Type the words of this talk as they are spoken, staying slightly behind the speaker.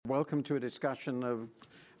Welcome to a discussion of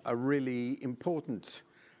a really important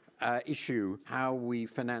issue, how we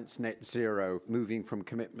finance net zero, moving from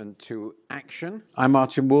commitment to action. I'm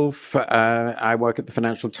Martin Wolf. I work at the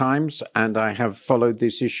Financial Times, and I have followed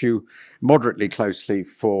this issue moderately closely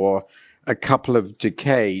for a couple of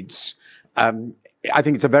decades. I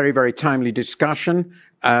think it's a very, very timely discussion.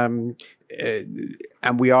 And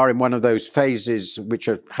we are in one of those phases which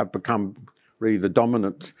have become really the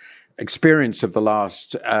dominant experience of the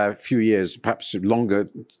last few years, perhaps longer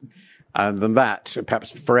than that, perhaps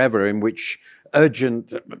forever, in which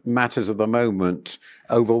urgent matters of the moment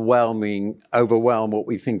overwhelm what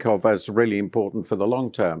we think of as really important for the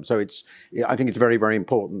long term. So I think it's very, very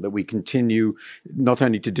important that we continue not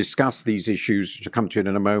only to discuss these issues, which I'll come to in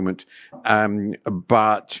a moment,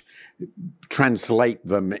 but translate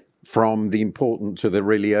them from the important to the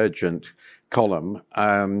really urgent column,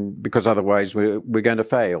 because otherwise we're going to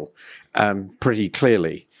fail pretty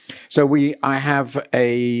clearly. So I have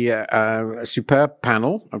a superb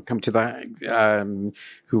panel. I'll come to that.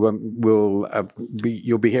 Who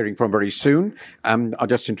you'll be hearing from very soon. I'll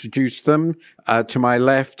just introduce them. To my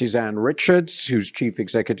left is Anne Richards, who's Chief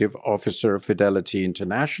Executive Officer of Fidelity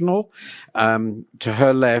International. To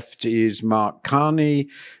her left is Mark Carney,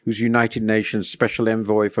 who's United Nations Special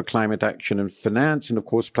Envoy for Climate Action and Finance, and of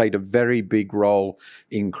course played a very big role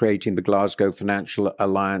in creating the Glasgow Financial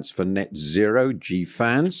Alliance for Net Zero,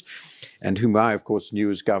 GFANZ, and whom I, of course, knew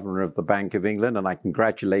as Governor of the Bank of England, and I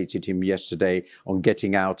congratulated him yesterday on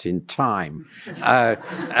getting out in time.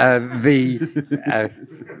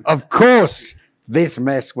 Of course, this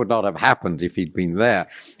mess would not have happened if he'd been there.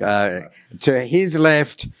 To his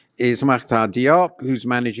left is Makhtar Diop, who's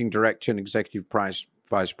Managing Director and Executive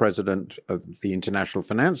Vice President of the International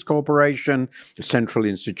Finance Corporation, a central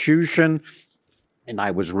institution. And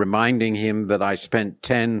I was reminding him that I spent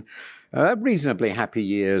 10 reasonably happy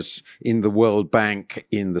years in the World Bank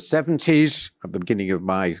in the 70s, at the beginning of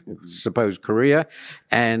my supposed career.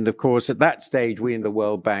 And of course, at that stage, we in the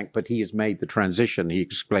World Bank, but he has made the transition, he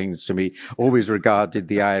explains to me, always regarded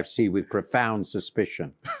the IFC with profound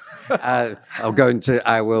suspicion. I'm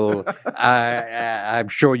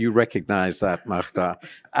sure you recognize that,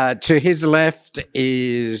 Makhtar. To his left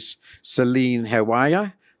is Celine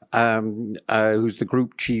Hewaya, who's the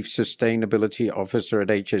Group Chief Sustainability Officer at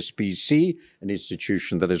HSBC, an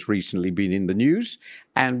institution that has recently been in the news.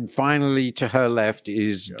 And finally, to her left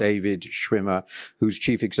is David Schwimmer, who's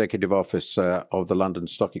Chief Executive Officer of the London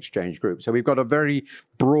Stock Exchange Group. So we've got a very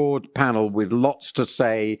broad panel with lots to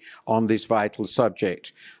say on this vital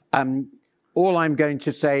subject. All I'm going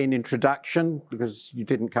to say in introduction, because you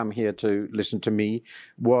didn't come here to listen to me,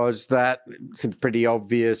 was that it's pretty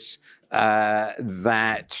obvious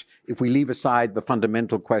that if we leave aside the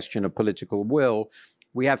fundamental question of political will,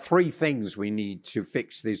 we have three things we need to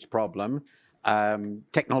fix this problem.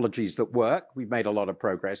 Technologies that work. We've made a lot of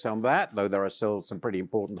progress on that, though there are still some pretty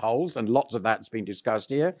important holes, and lots of that's been discussed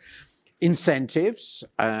here. Incentives.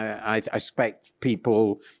 I expect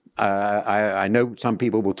people, I know some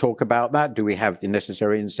people will talk about that. Do we have the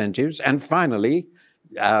necessary incentives? And finally,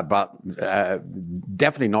 but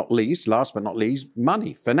definitely not least, last but not least,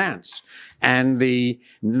 money, finance. And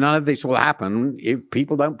none of this will happen if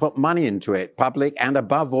people don't put money into it, public and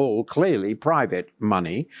above all, clearly private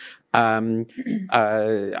money.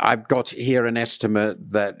 I've got here an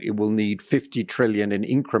estimate that it will need 50 trillion in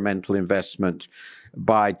incremental investment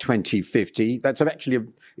by 2050. That's actually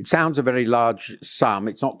it sounds a very large sum.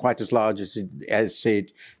 It's not quite as large as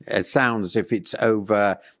it sounds if it's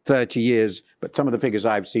over 30 years, but some of the figures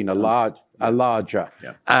I've seen are larger.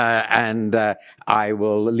 Yeah. And I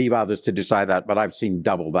will leave others to decide that, but I've seen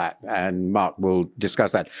double that, and Mark will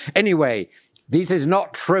discuss that. Anyway, these is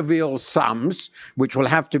not trivial sums which will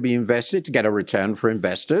have to be invested to get a return for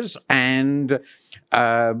investors, and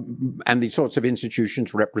the sorts of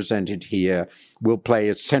institutions represented here will play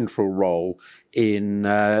a central role in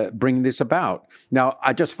bringing this about. Now,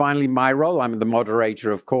 finally, my role, I'm the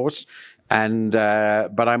moderator, of course,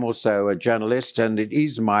 but I'm also a journalist, and it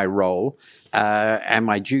is my role and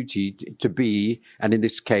my duty to be, and in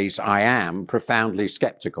this case, I am profoundly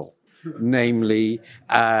skeptical. Namely,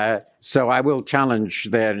 so I will challenge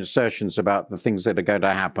their assertions about the things that are going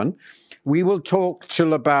to happen. We will talk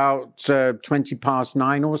till about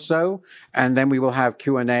 9:20 or so, and then we will have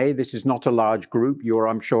Q&A. This is not a large group. You're,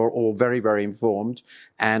 I'm sure, all very, very informed,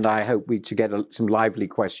 and I hope to get some lively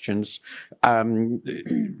questions.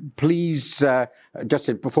 Please,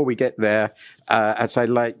 just before we get there,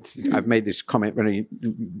 I've made this comment very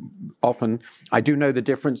often. I do know the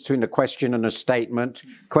difference between a question and a statement.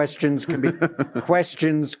 Questions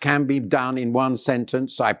can be done in one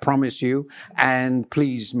sentence, I promise you. And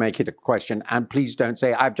please make it a question. And please don't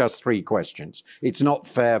say, I've just 3 questions. It's not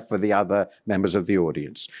fair for the other members of the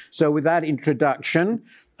audience. So with that introduction,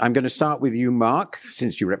 I'm going to start with you, Mark,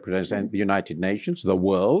 since you represent the United Nations, the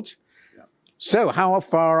world. Yeah. So how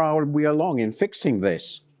far are we along in fixing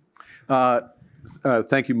this?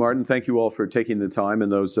 Thank you, Martin. Thank you all for taking the time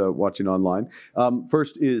and those watching online.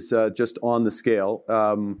 First is just on the scale.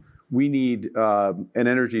 We need an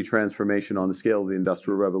energy transformation on the scale of the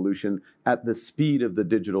Industrial Revolution at the speed of the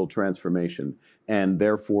digital transformation. And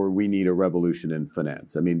therefore, we need a revolution in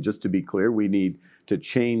finance. I mean, just to be clear, we need to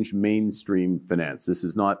change mainstream finance.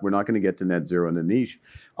 We're not going to get to net zero in a niche.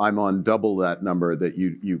 I'm on double that number that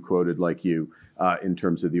you quoted, like you, in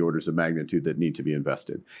terms of the orders of magnitude that need to be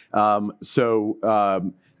invested. And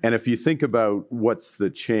if you think about what's the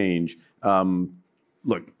change,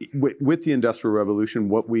 look, with the Industrial Revolution,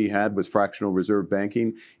 what we had was fractional reserve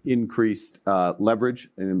banking, increased leverage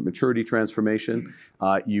and maturity transformation.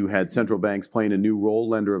 You had central banks playing a new role,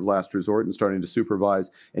 lender of last resort, and starting to supervise.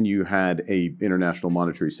 And you had a international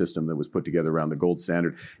monetary system that was put together around the gold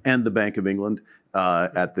standard, and the Bank of England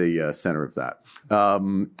at the center of that. I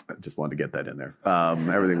just wanted to get that in there.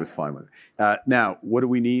 Everything was fine with it. Now, what do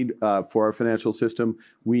we need for our financial system?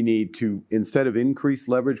 We need to, instead of increase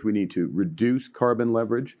leverage, we need to reduce carbon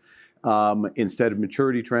leverage. Instead of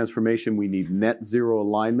maturity transformation, we need net zero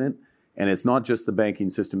alignment. And it's not just the banking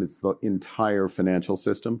system, it's the entire financial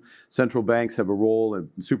system. Central banks have a role, and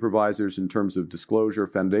supervisors in terms of disclosure,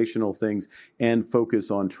 foundational things, and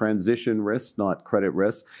focus on transition risks, not credit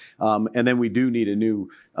risks. And then we do need a new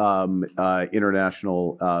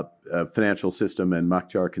international financial system, and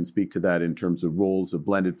Makjar can speak to that in terms of roles of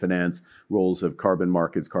blended finance, roles of carbon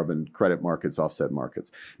markets, carbon credit markets, offset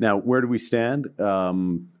markets. Now, where do we stand?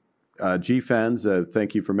 GFANZ,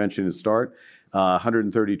 thank you for mentioning the start.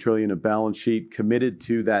 130 trillion of balance sheet committed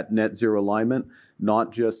to that net zero alignment,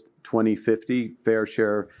 not just 2050, fair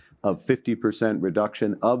share of 50%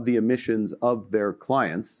 reduction of the emissions of their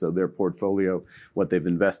clients, so their portfolio, what they've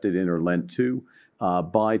invested in or lent to,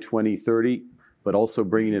 by 2030, but also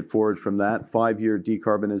bringing it forward from that, 5-year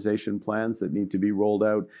decarbonization plans that need to be rolled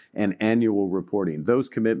out, and annual reporting. Those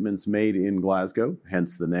commitments made in Glasgow,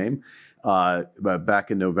 hence the name, back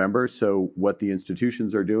in November. So what the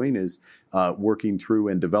institutions are doing is working through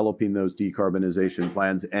and developing those decarbonization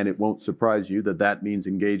plans. And it won't surprise you that that means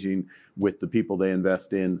engaging with the people they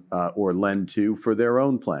invest in or lend to for their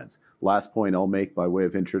own plans. Last point I'll make by way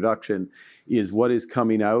of introduction is what is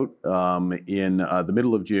coming out in the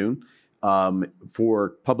middle of June for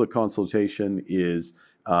public consultation is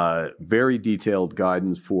very detailed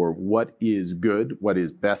guidance for what is good, what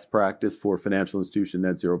is best practice for financial institution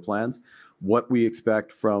net zero plans, what we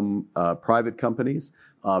expect from private companies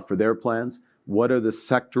for their plans, what are the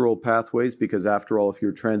sectoral pathways, because after all, if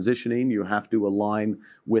you're transitioning, you have to align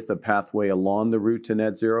with a pathway along the route to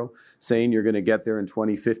net zero. Saying you're going to get there in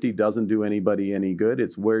 2050 doesn't do anybody any good.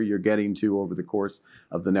 It's where you're getting to over the course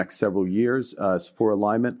of the next several years for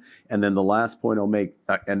alignment. And then the last point I'll make,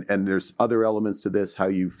 and there's other elements to this, how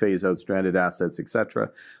you phase out stranded assets, et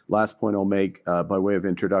cetera. Last point I'll make by way of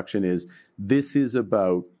introduction is this is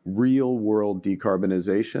about real world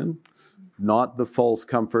decarbonization, not the false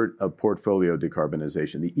comfort of portfolio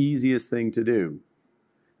decarbonization. The easiest thing to do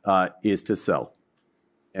is to sell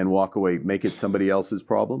and walk away, make it somebody else's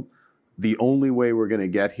problem. The only way we're going to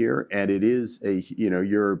get here, and it is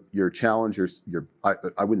your challenge,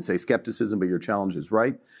 I wouldn't say skepticism, but your challenge is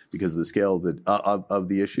right because of the scale of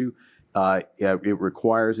the issue. It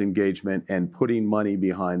requires engagement and putting money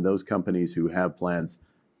behind those companies who have plans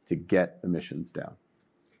to get emissions down.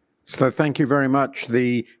 So thank you very much.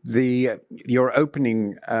 Your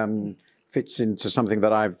opening fits into something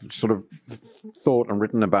that I've sort of thought and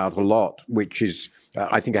written about a lot, which is,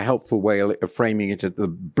 I think, a helpful way of framing it at the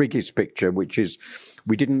biggest picture, which is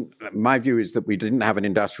my view is that we didn't have an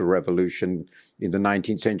industrial revolution in the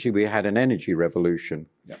 19th century. We had an energy revolution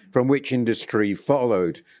from which industry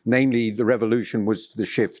followed. Namely, the revolution was the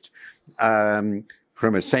shift from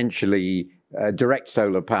essentially direct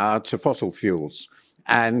solar power to fossil fuels.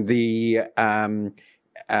 And the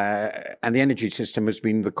energy system has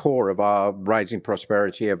been the core of our rising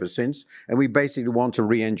prosperity ever since. And we basically want to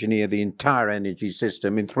re-engineer the entire energy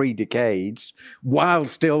system in 3 decades while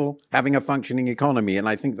still having a functioning economy. And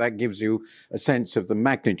I think that gives you a sense of the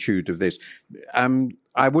magnitude of this.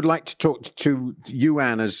 I would like to talk to you,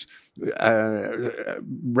 Anne, as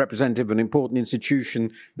representative of an important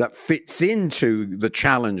institution that fits into the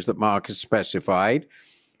challenge that Mark has specified.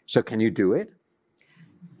 So can you do it?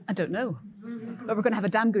 I don't know, but we're going to have a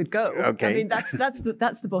damn good go. Okay. I mean, that's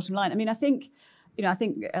the bottom line. I mean, I think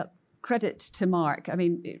credit to Mark. I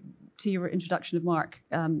mean, to your introduction of Mark,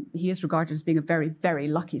 he is regarded as being a very, very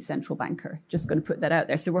lucky central banker. Just going to put that out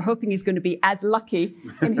there. So we're hoping he's going to be as lucky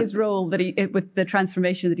in his role with the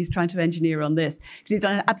transformation that he's trying to engineer on this, because he's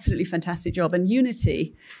done an absolutely fantastic job. And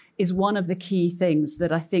unity is one of the key things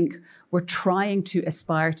that I think we're trying to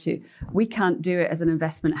aspire to. We can't do it as an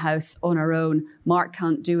investment house on our own. Mark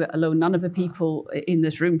can't do it alone. None of the people in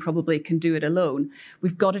this room probably can do it alone.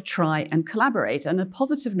 We've got to try and collaborate. And a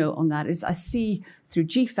positive note on that is I see through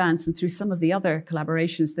GFANS and through some of the other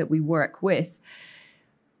collaborations that we work with,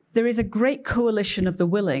 there is a great coalition of the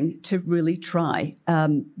willing to really try,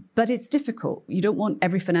 but it's difficult. You don't want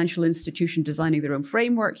every financial institution designing their own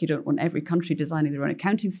framework. You don't want every country designing their own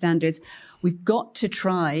accounting standards. We've got to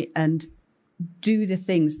try and do the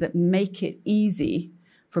things that make it easy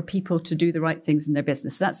for people to do the right things in their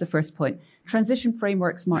business. So that's the first point. Transition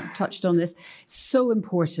frameworks, Mark touched on this, so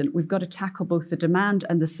important. We've got to tackle both the demand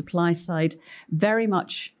and the supply side, very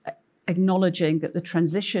much acknowledging that the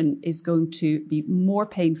transition is going to be more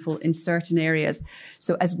painful in certain areas.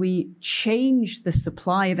 So as we change the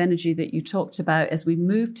supply of energy that you talked about, as we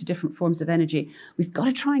move to different forms of energy, we've got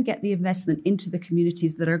to try and get the investment into the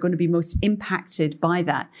communities that are going to be most impacted by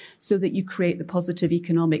that, so that you create the positive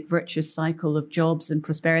economic virtuous cycle of jobs and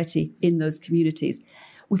prosperity in those communities.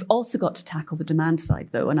 We've also got to tackle the demand side,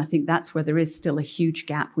 though, and I think that's where there is still a huge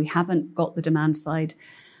gap. We haven't got the demand side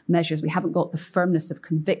measures. We haven't got the firmness of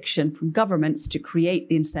conviction from governments to create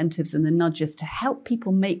the incentives and the nudges to help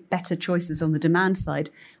people make better choices on the demand side,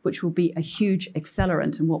 which will be a huge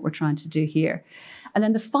accelerant in what we're trying to do here. And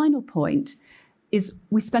then the final point is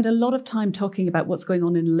we spend a lot of time talking about what's going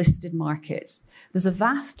on in listed markets. There's a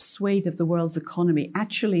vast swathe of the world's economy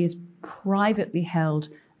actually is privately held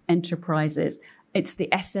enterprises. It's the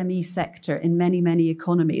SME sector in many, many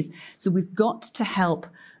economies. So we've got to help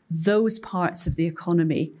those parts of the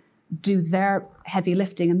economy do their heavy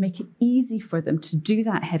lifting and make it easy for them to do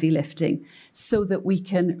that heavy lifting, so that we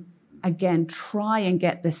can, again, try and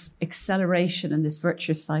get this acceleration and this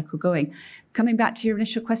virtuous cycle going. Coming back to your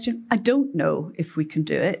initial question, I don't know if we can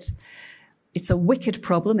do it. It's a wicked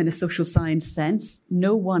problem in a social science sense.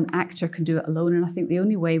 No one actor can do it alone. And I think the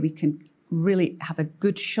only way we can really have a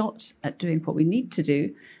good shot at doing what we need to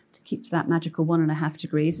do to keep to that magical 1.5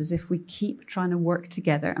 degrees is if we keep trying to work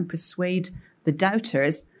together and persuade the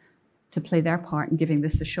doubters to play their part in giving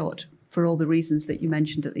this a shot, for all the reasons that you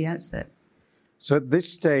mentioned at the outset. So at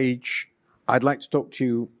this stage, I'd like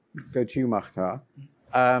to go to you, Makhtar.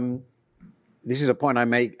 This is a point I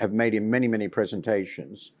have made in many, many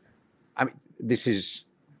presentations. I mean, this is,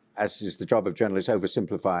 as is the job of journalists,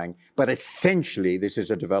 oversimplifying, but essentially this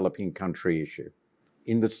is a developing country issue,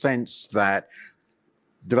 in the sense that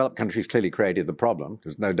developed countries clearly created the problem.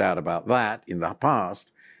 There's no doubt about that in the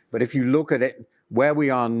past. But if you look at it, where we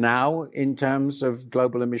are now in terms of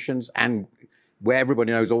global emissions, and where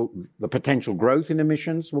everybody knows all the potential growth in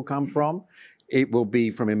emissions will come from, it will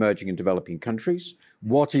be from emerging and developing countries.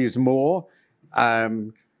 What is more,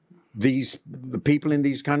 the people in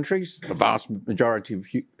these countries, the vast majority of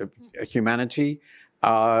humanity,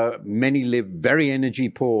 many live very energy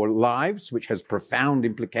poor lives, which has profound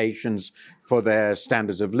implications for their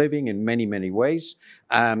standards of living in many, many ways.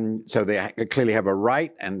 So they clearly have a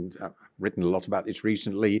right, and I've written a lot about this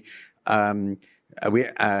recently, to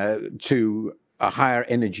a higher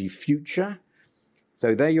energy future.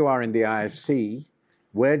 So there you are in the IFC.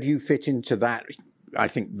 Where do you fit into that? I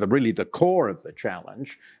think really the core of the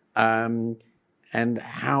challenge. And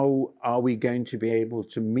how are we going to be able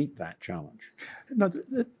to meet that challenge? No,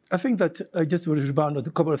 I think that I just will rebound on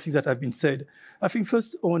a couple of things that have been said. I think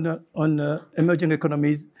first on emerging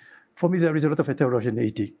economies, for me there is a lot of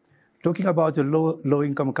heterogeneity. Talking about the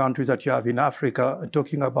low-income countries that you have in Africa, and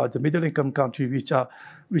talking about the middle-income countries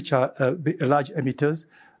which are large emitters.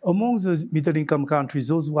 Among those middle-income countries,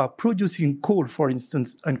 those who are producing coal, for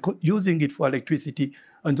instance, and using it for electricity,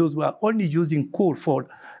 and those who are only using coal for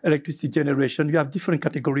electricity generation, we have different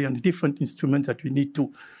categories and different instruments that we need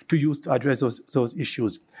to use to address those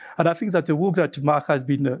issues. And I think that the work that Mark has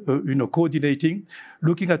been coordinating,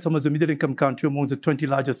 looking at some of the middle-income countries among the 20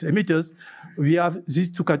 largest emitters, we have these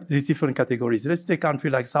different categories. Let's take a country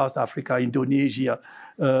like South Africa, Indonesia.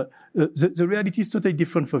 The reality is totally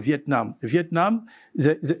different for Vietnam. Vietnam,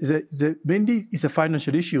 mainly is a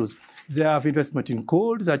financial issues. They have investment in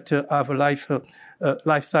coal that have a life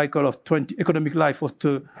cycle of economic life of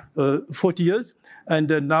 40 years, and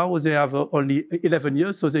now they have only 11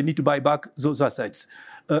 years, so they need to buy back those assets.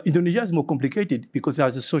 Indonesia is more complicated because it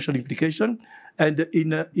has a social implication. And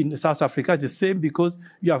in South Africa, it's the same because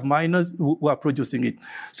you have miners who are producing it.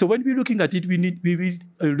 So when we're looking at it, we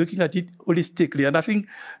will looking at it holistically. And I think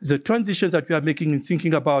the transitions that we are making in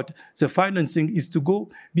thinking about the financing is to go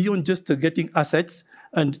beyond just getting assets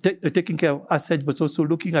and taking care of assets, but also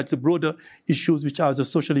looking at the broader issues which are the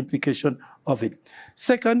social implication of it.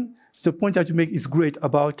 Second, the point that you make is great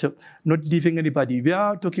about not leaving anybody. We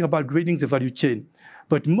are talking about grading the value chain,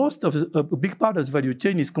 but most of a big part of the value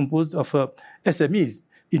chain is composed of SMEs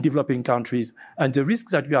in developing countries. And the risk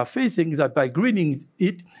that we are facing is that by greening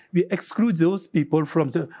it, we exclude those people from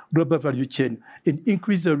the global value chain and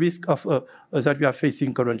increase the risk of that we are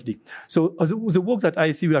facing currently. So the work that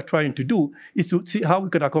I see we are trying to do is to see how we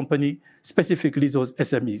can accompany specifically those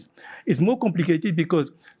SMEs. It's more complicated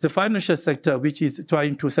because the financial sector, which is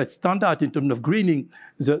trying to set standard in terms of greening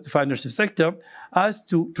the financial sector, has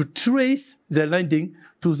to trace their lending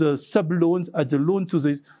to the sub-loans and the loan to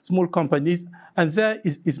the small companies, and there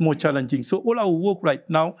is more challenging. So all our work right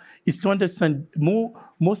now is to understand more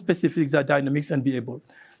specifics and dynamics and be able.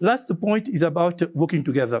 Last point is about working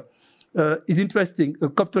together. It's interesting,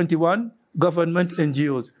 COP21, government,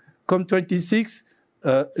 NGOs. COP26,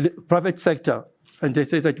 private sector. And they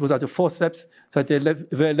say that it was at the 4 steps that they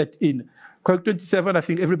were let in. COP27, I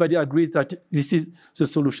think everybody agrees that this is the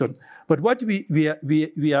solution. But what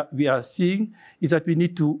we are seeing is that we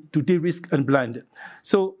need to de-risk and blend.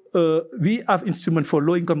 So we have instruments for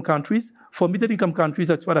low-income countries. For middle-income countries,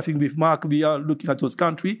 that's what I think with Mark, we are looking at those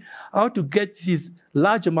countries, how to get this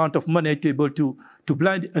large amount of money to be able to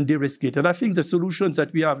blend and de-risk it. And I think the solutions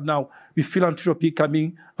that we have now with philanthropy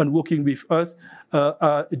coming and working with us,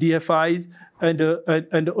 DFIs,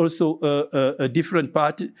 and also a different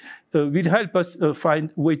part will help us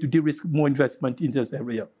find a way to de-risk more investment in this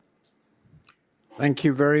area. Thank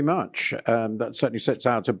you very much. That certainly sets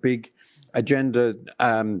out a big agenda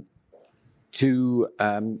to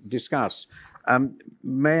discuss.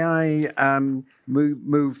 May I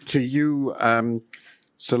move to you,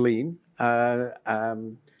 Celine? So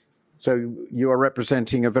you are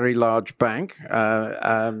representing a very large bank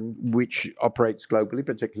which operates globally,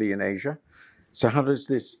 particularly in Asia. So how does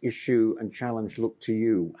this issue and challenge look to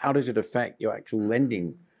you? How does it affect your actual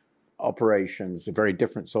lending operations? A very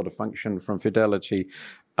different sort of function from Fidelity.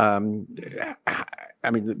 I mean,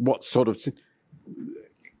 what sort of...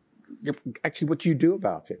 Actually, what do you do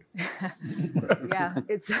about it? Yeah,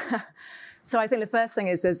 it's... So I think the first thing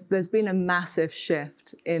is there's been a massive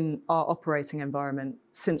shift in our operating environment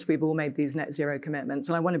since we've all made these net zero commitments.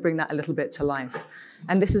 And I want to bring that a little bit to life.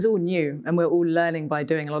 And this is all new, and we're all learning by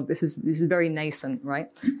doing a lot. This is very nascent, right?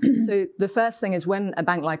 So the first thing is when a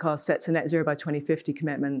bank like ours sets a net zero by 2050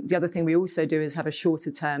 commitment, the other thing we also do is have a shorter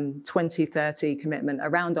term 2030 commitment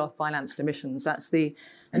around our financed emissions. That's the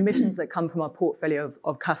emissions that come from our portfolio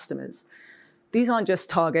of customers. These aren't just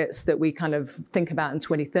targets that we kind of think about in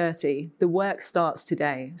 2030. The work starts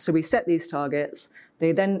today. So we set these targets.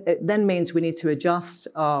 It then means we need to adjust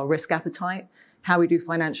our risk appetite, how we do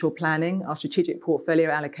financial planning, our strategic portfolio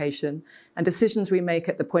allocation, and decisions we make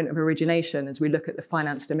at the point of origination as we look at the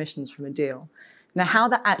financed emissions from a deal. Now, how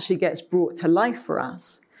that actually gets brought to life for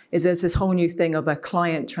us is there's this whole new thing of a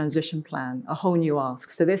client transition plan, a whole new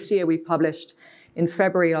ask. So this year we published in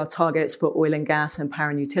February our targets for oil and gas and power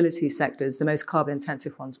and utility sectors, the most carbon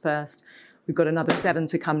intensive ones first. We've got another 7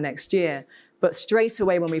 to come next year. But straight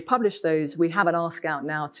away when we publish those, we have an ask out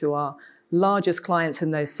now to our largest clients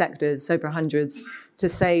in those sectors, over hundreds, to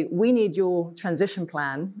say, we need your transition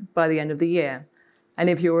plan by the end of the year. And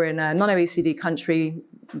if you're in a non-OECD country,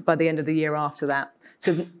 by the end of the year after that.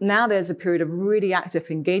 So now there's a period of really active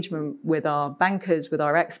engagement with our bankers, with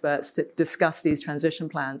our experts to discuss these transition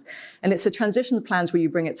plans. And it's the transition plans where you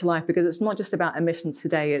bring it to life because it's not just about emissions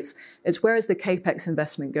today. It's where is the CAPEX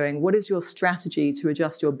investment going? What is your strategy to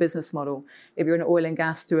adjust your business model if you're in oil and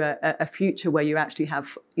gas to a future where you actually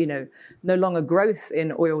have, no longer growth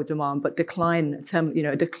in oil demand, but decline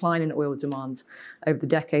in oil demand over the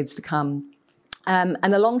decades to come. And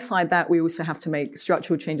alongside that, we also have to make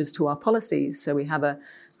structural changes to our policies. So we have a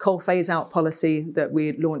coal phase-out policy that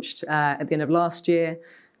we launched at the end of last year.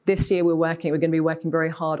 This year, we're going to be working very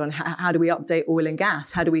hard on how do we update oil and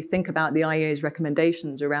gas? How do we think about the IEA's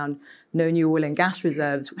recommendations around no new oil and gas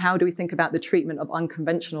reserves? How do we think about the treatment of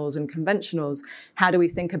unconventionals and conventionals? How do we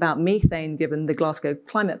think about methane, given the Glasgow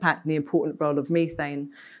Climate Pact and the important role of methane?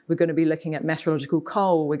 We're going to be looking at meteorological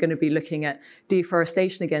coal. We're going to be looking at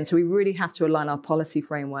deforestation again. So we really have to align our policy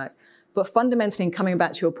framework. But fundamentally, and coming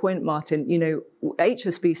back to your point, Martin,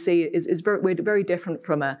 HSBC is we're very different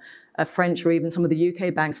from a French or even some of the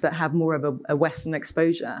UK banks that have more of a Western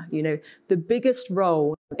exposure. The biggest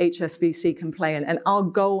role HSBC can play, and our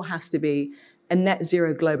goal has to be a net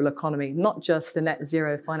zero global economy, not just a net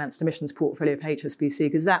zero financed emissions portfolio of HSBC,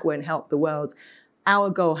 because that won't help the world. Our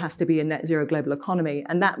goal has to be a net zero global economy.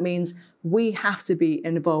 And that means we have to be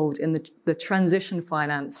involved in the transition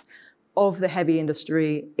finance of the heavy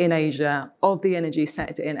industry in Asia, of the energy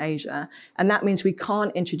sector in Asia. And that means we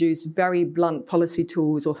can't introduce very blunt policy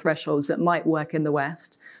tools or thresholds that might work in the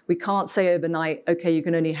West. We can't say overnight, okay, you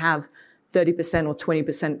can only have 30% or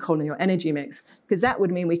 20% coal in your energy mix, because that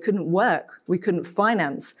would mean we couldn't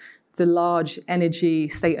finance the large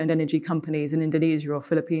state-owned energy companies in Indonesia or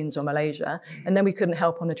Philippines or Malaysia, and then we couldn't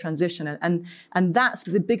help on the transition. And that's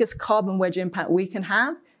the biggest carbon wedge impact we can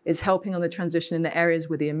have, is helping on the transition in the areas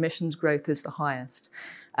where the emissions growth is the highest.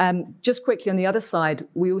 Just quickly on the other side,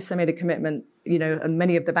 we also made a commitment, and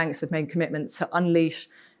many of the banks have made commitments to unleash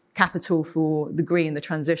capital for the green, the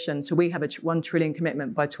transition. So we have a 1 trillion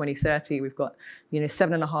commitment by 2030. We've got,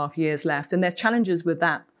 7.5 years left. And there's challenges with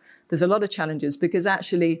that. There's a lot of challenges because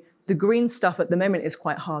actually the green stuff at the moment is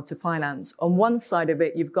quite hard to finance. On one side of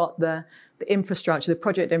it, you've got the infrastructure, the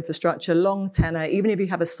project infrastructure, long tenor. Even if you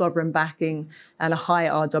have a sovereign backing and a high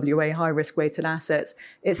RWA, high risk weighted assets,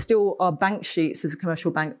 it's still our bank sheets as a commercial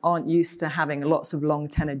bank aren't used to having lots of long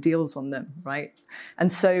tenor deals on them, right?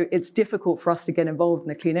 And so it's difficult for us to get involved in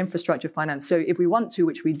the clean infrastructure finance. So if we want to,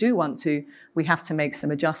 which we do want to, we have to make some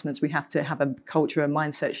adjustments. We have to have a culture, a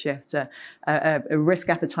mindset shift, a risk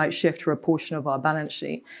appetite shift for a portion of our balance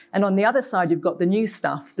sheet. And on the other side, you've got the new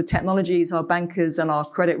stuff, the technologies our bankers and our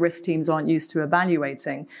credit risk teams aren't used to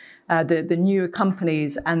evaluating, the newer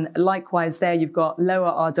companies. And likewise there, you've got lower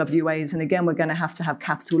RWAs. And again, we're going to have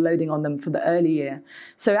capital loading on them for the early year.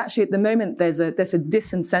 So actually at the moment, there's a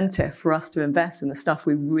disincentive for us to invest in the stuff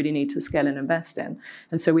we really need to scale and invest in.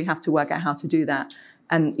 And so we have to work out how to do that.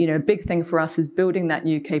 And, a big thing for us is building that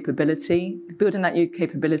new capability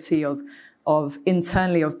of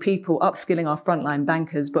internally of people, upskilling our frontline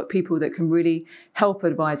bankers, but people that can really help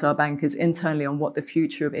advise our bankers internally on what the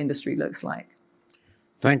future of industry looks like.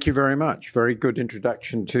 Thank you very much. Very good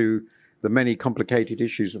introduction to the many complicated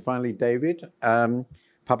issues. And finally, David,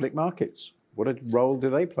 public markets. What role do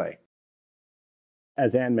they play?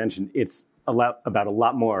 As Anne mentioned, it's about a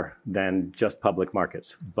lot more than just public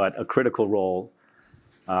markets, but a critical role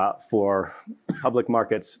for public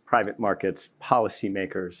markets, private markets,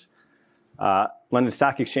 policymakers. London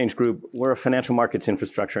Stock Exchange Group, we're a financial markets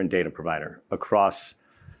infrastructure and data provider across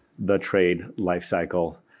the trade life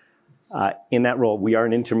cycle. In that role, we are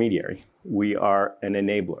an intermediary. We are an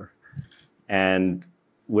enabler. And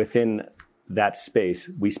within that space,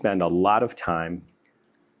 we spend a lot of time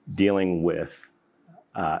dealing with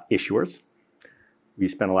issuers. We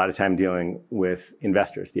spend a lot of time dealing with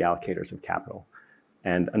investors, the allocators of capital.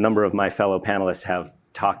 And a number of my fellow panelists have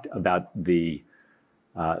talked about the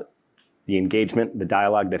engagement, the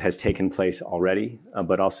dialogue that has taken place already,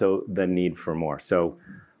 but also the need for more. So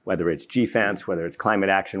whether it's GFANS, whether it's Climate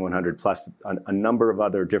Action 100 plus, a number of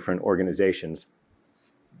other different organizations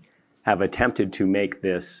have attempted to make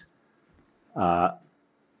this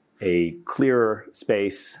a clearer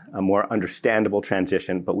space, a more understandable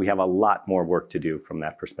transition, but we have a lot more work to do from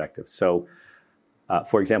that perspective. So,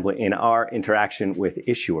 for example, in our interaction with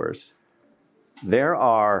issuers, there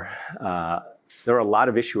are a lot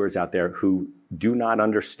of issuers out there who do not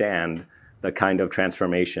understand the kind of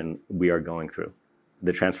transformation we are going through,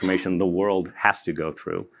 the transformation the world has to go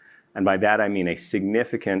through. And by that, I mean a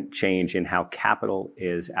significant change in how capital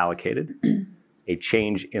is allocated, a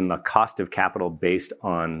change in the cost of capital based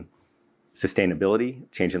on sustainability,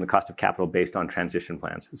 change in the cost of capital based on transition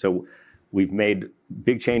plans. So we've made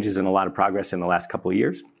big changes and a lot of progress in the last couple of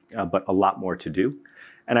years, but a lot more to do.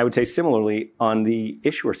 And I would say similarly on the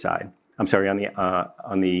issuer side, on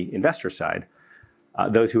the investor side,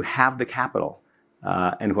 those who have the capital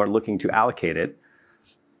and who are looking to allocate it,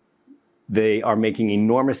 they are making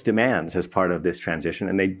enormous demands as part of this transition,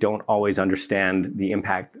 and they don't always understand the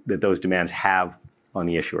impact that those demands have on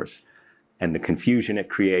the issuers and the confusion it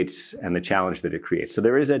creates and the challenge that it creates. So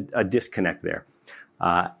there is a disconnect there.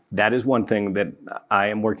 That is one thing that I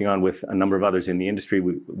am working on with a number of others in the industry.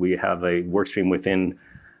 We have a work stream within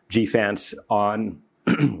GFANS on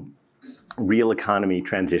real economy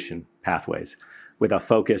transition pathways with a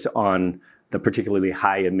focus on the particularly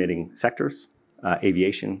high emitting sectors,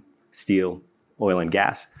 aviation, steel, oil and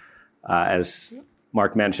gas. As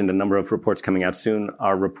Mark mentioned, a number of reports coming out soon.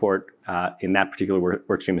 Our report in that particular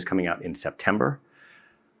work stream is coming out in September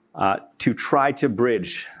to try to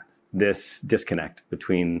bridge this disconnect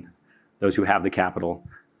between those who have the capital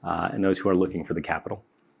and those who are looking for the capital.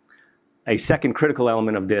 A second critical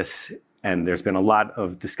element of this, and there's been a lot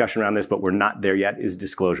of discussion around this, but we're not there yet, is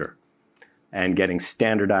disclosure and getting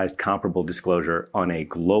standardized, comparable disclosure on a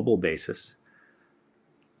global basis.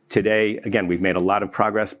 Today, again, we've made a lot of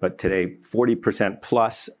progress, but today 40%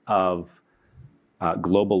 plus of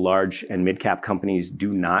global large and mid-cap companies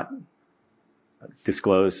do not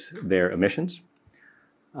disclose their emissions.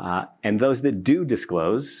 And those that do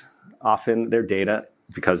disclose, often their data,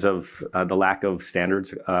 because of the lack of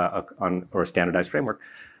standards or a standardized framework,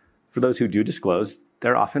 for those who do disclose,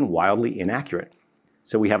 they're often wildly inaccurate.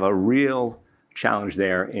 So we have a real challenge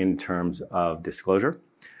there in terms of disclosure.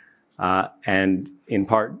 And in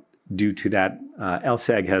part due to that,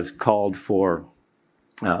 LSEG has called for,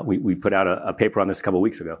 we put out a paper on this a couple of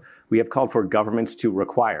weeks ago. We have called for governments to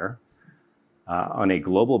require, on a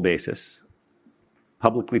global basis,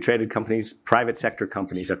 publicly traded companies, private sector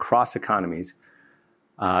companies across economies,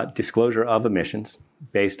 disclosure of emissions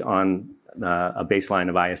based on a baseline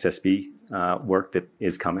of ISSB work that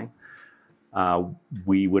is coming.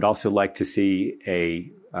 We would also like to see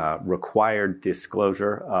a required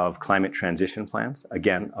disclosure of climate transition plans,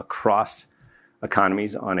 again, across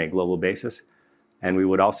economies on a global basis. And we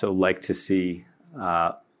would also like to see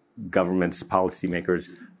governments, policymakers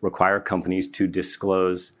require companies to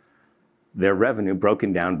disclose their revenue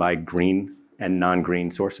broken down by green and non-green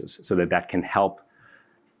sources so that that can help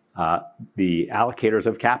the allocators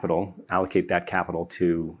of capital allocate that capital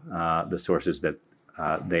to the sources that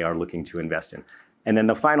they are looking to invest in. And then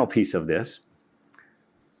the final piece of this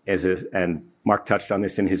is, and Mark touched on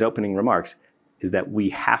this in his opening remarks, is that we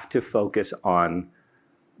have to focus on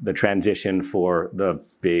the transition for the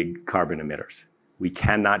big carbon emitters. We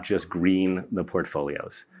cannot just green the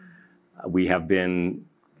portfolios. We have been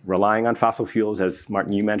relying on fossil fuels, as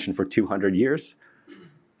Martin, you mentioned, for 200 years.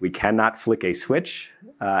 We cannot flick a switch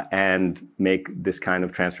and make this kind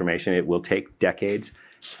of transformation. It will take decades,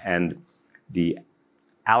 and the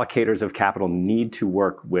allocators of capital need to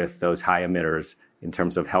work with those high emitters in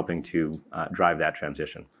terms of helping to drive that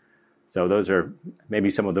transition. So those are maybe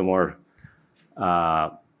some of the more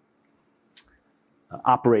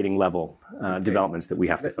operating level developments that we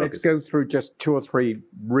have to focus on. Let's go through just 2 or 3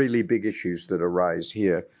 really big issues that arise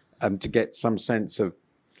here to get some sense of,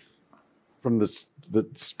 from the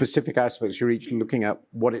specific aspects you're each looking at,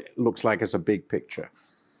 what it looks like as a big picture.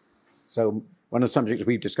 So one of the subjects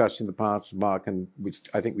we've discussed in the past, Mark, and which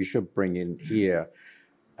I think we should bring in here,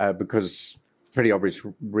 because pretty obvious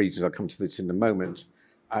reasons, I'll come to this in a moment,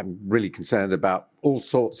 I'm really concerned about all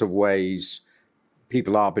sorts of ways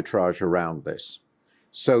people arbitrage around this.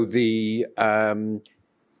 So the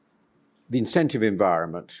incentive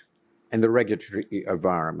environment and the regulatory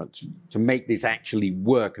environment to make this actually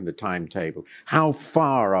work in the timetable. How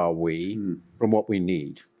far are we from what we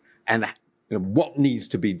need? And what needs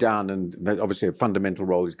to be done? And obviously a fundamental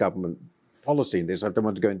role is government policy in this. I don't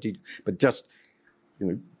want to go into detail, but just,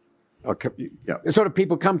 sort of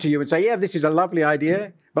people come to you and say, yeah, this is a lovely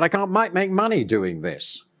idea, but I can't make money doing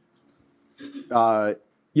this.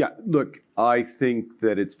 Yeah, look, I think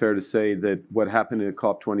that it's fair to say that what happened in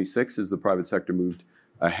COP26 is the private sector moved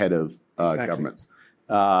ahead of governments.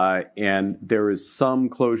 And there is some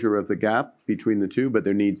closure of the gap between the two, but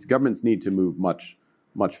governments need to move much,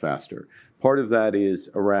 much faster. Part of that is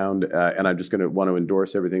around, and I'm just going to want to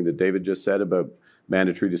endorse everything that David just said about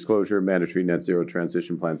mandatory disclosure, mandatory net zero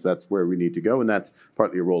transition plans. That's where we need to go, and that's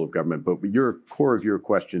partly a role of government. But your core of your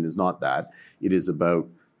question is not that. It is about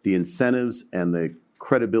the incentives and the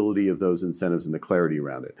credibility of those incentives and the clarity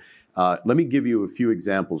around it. Let me give you a few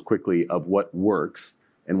examples quickly of what works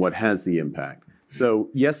and what has the impact. So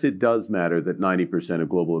yes, it does matter that 90% of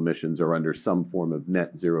global emissions are under some form of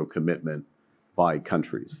net zero commitment by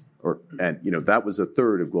countries. That was a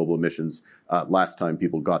third of global emissions last time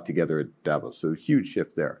people got together at Davos. So a huge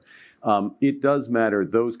shift there. It does matter,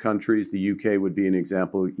 those countries, the UK would be an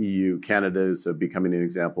example, EU, Canada is becoming an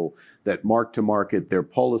example, that mark to market their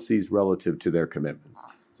policies relative to their commitments.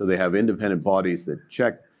 So they have independent bodies that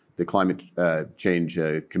check. The Climate Change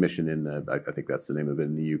Commission I think that's the name of it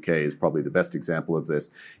in the UK, is probably the best example of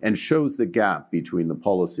this, and shows the gap between the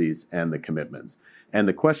policies and the commitments. And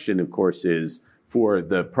the question, of course, is for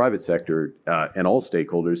the private sector and all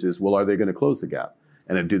stakeholders is, well, are they going to close the gap?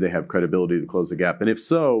 And do they have credibility to close the gap? And if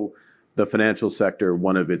so, the financial sector,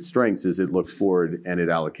 one of its strengths is it looks forward and it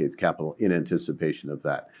allocates capital in anticipation of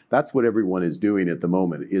that. That's what everyone is doing at the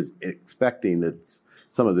moment, is expecting that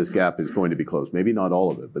some of this gap is going to be closed. Maybe not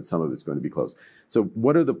all of it, but some of it's going to be closed. So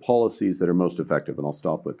what are the policies that are most effective? And I'll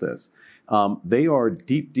stop with this. They are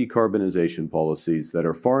deep decarbonization policies that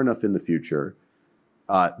are far enough in the future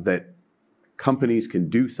that companies can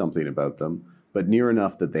do something about them, but near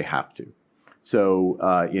enough that they have to. So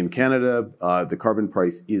in Canada, the carbon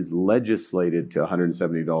price is legislated to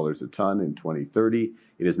 $170 a ton in 2030.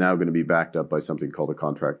 It is now going to be backed up by something called a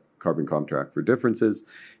carbon contract for differences.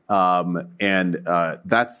 That's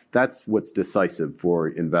what's decisive for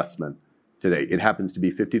investment today. It happens to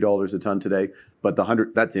be $50 a ton today, but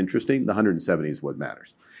that's interesting. The 170 is what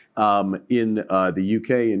matters. In the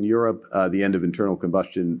UK and Europe, the end of internal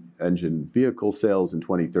combustion engine vehicle sales in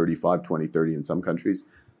 2035, 2030 in some countries,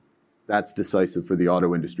 that's decisive for the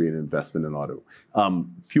auto industry and investment in auto.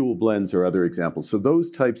 Fuel blends are other examples. So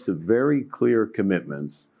those types of very clear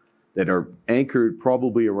commitments that are anchored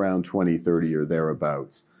probably around 2030 or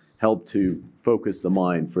thereabouts help to focus the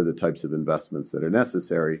mind for the types of investments that are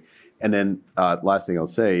necessary. And then last thing I'll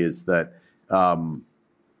say is that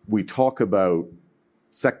we talk about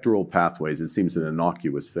sectoral pathways. It seems an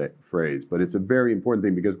innocuous phrase, but it's a very important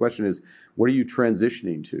thing, because the question is, what are you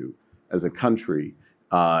transitioning to as a country,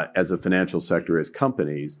 as a financial sector, as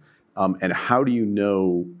companies, and how do you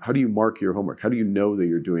mark your homework? How do you know that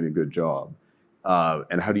you're doing a good job?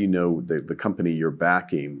 And how do you know that the company you're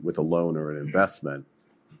backing with a loan or an investment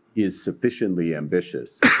is sufficiently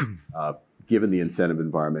ambitious, given the incentive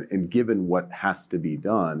environment and given what has to be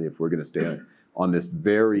done if we're going to stay on this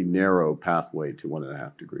very narrow pathway to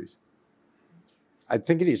 1.5 degrees? I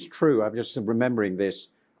think it is true, I'm just remembering this,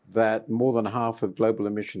 that more than half of global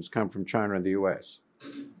emissions come from China and the US.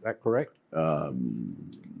 Is that correct? I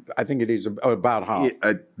think it is about half.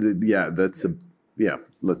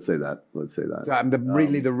 Let's say that.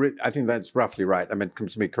 I think that's roughly right. I mean,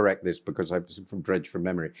 to me, correct this because I'm from dredge from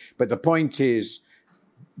memory. But the point is,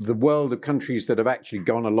 the world of countries that have actually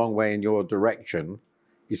gone a long way in your direction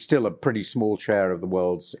is still a pretty small share of the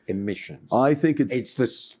world's emissions. I think it's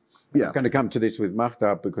this. Yeah. I'm going to come to this with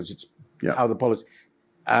Mahtar because it's how the policy.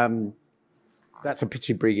 That's a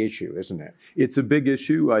pretty big issue, isn't it? It's a big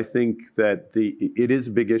issue. I think that it is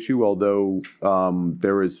a big issue, although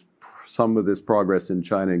there is some of this progress in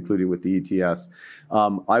China, including with the ETS.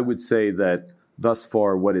 I would say that thus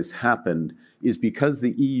far what has happened is because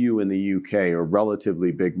the EU and the UK are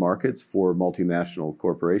relatively big markets for multinational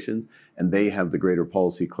corporations, and they have the greater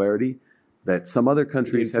policy clarity, that some other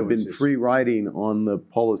countries have been free riding on the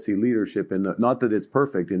policy leadership, not that it's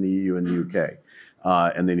perfect in the EU and the UK,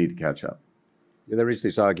 and they need to catch up. There is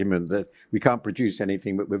this argument that we can't produce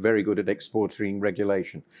anything, but we're very good at exporting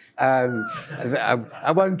regulation.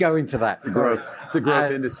 I won't go into that. It's a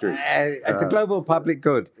growth industry. It's a global public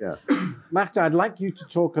good. Yeah. Mahtar, I'd like you to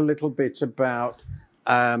talk a little bit about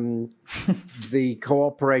the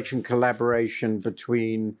cooperation, collaboration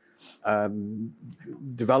between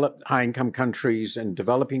developed high-income countries and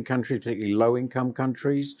developing countries, particularly low-income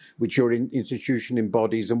countries, which your institution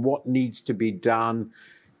embodies, and what needs to be done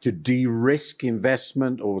to de-risk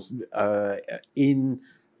investment or in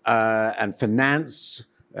and finance,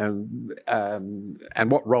 and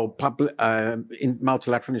what role in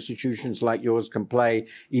multilateral institutions like yours can play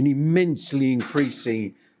in immensely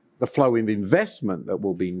increasing the flow of investment that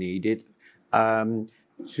will be needed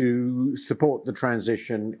to support the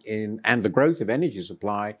transition and the growth of energy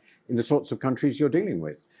supply in the sorts of countries you're dealing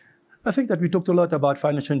with. I think that we talked a lot about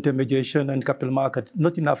financial intermediation and capital market,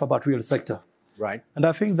 not enough about real sector. Right. And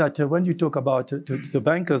I think that when you talk about the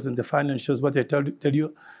bankers and the financials, what they tell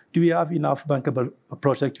you, do we have enough bankable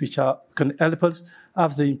projects which can help us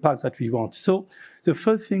have the impact that we want? So the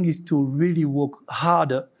first thing is to really work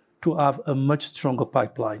harder to have a much stronger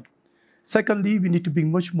pipeline. Secondly, we need to be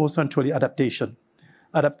much more centrally adaptation.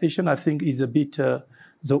 Adaptation, I think, is a bit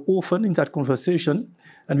the orphan in that conversation.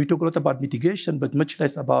 And we talk a lot about mitigation, but much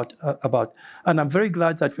less about. And I'm very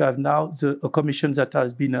glad that we have now a commission that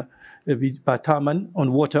has been by Tarman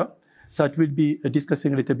on water. So it will be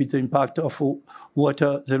discussing a little bit the impact of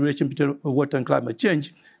water, the relation between water and climate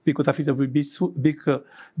change, because I think there will be a big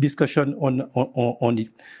discussion on it.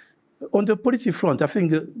 On the policy front, I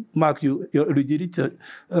think, Mark, you already did it,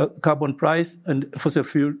 carbon price and fossil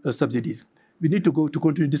fuel subsidies. We need to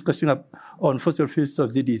continue discussing on fossil fuel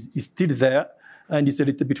subsidies. It's still there, and it's a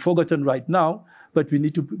little bit forgotten right now, but we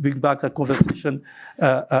need to bring back that conversation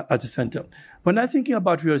at the center. When I'm thinking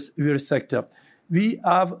about real sector, we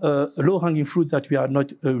have low-hanging fruits that we are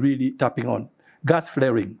not really tapping on. Gas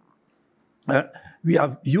flaring. We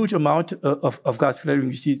have huge amount of gas flaring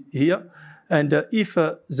which is here. And if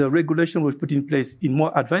the regulation was put in place in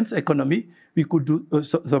more advanced economy, we could do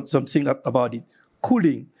something about it.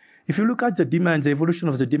 Cooling. If you look at the demand, the evolution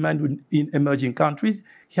of the demand in emerging countries,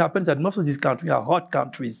 it happens that most of these countries are hot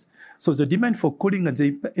countries. So the demand for cooling and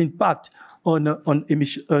the impact on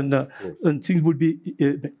emission on things would be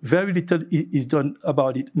very little is done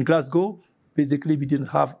about it. In Glasgow, basically, we didn't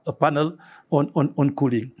have a panel on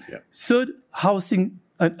cooling. Yeah. Third, housing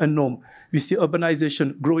and norm. We see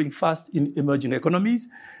urbanization growing fast in emerging economies.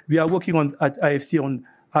 We are working at IFC on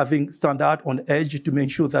having standard on edge to make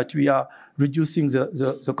sure that we are reducing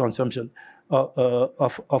the consumption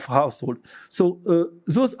of household. So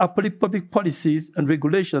those are public policies and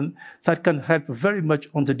regulations that can help very much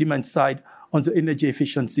on the demand side, on the energy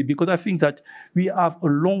efficiency, because I think that we have a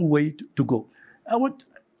long way to go.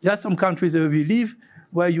 There are some countries where we live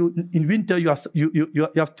where in winter you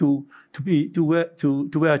have to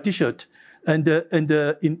wear a t-shirt, and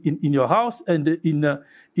in your house, and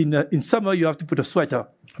in summer you have to put a sweater.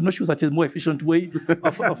 I'm not sure that is a more efficient way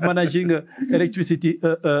of managing electricity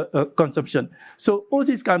consumption. So all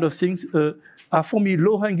these kind of things are for me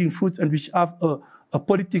low-hanging fruits, and which have a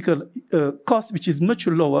political cost which is much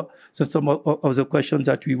lower than some of the questions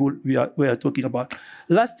that we are talking about.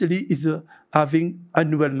 Lastly is having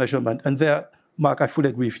annual measurement, and there, Mark, I fully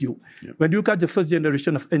agree with you. Yeah. When you look at the first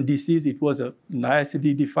generation of NDCs, it was a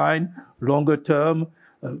nicely defined, longer term,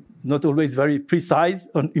 not always very precise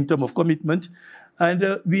in terms of commitment.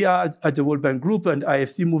 And we are at the World Bank Group and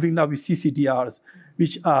IFC moving now with CCDRs,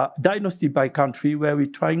 which are diagnostic by country, where we're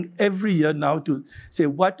trying every year now to say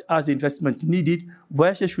what are the investment needed,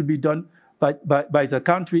 where they should be done by the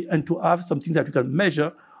country, and to have something that we can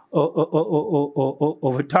measure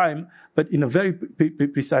over time, but in a very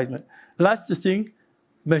precise manner. Last thing,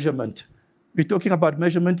 measurement. We're talking about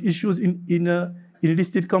measurement issues in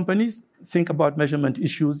listed companies. Think about measurement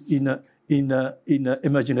issues in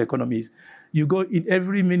emerging economies. You go in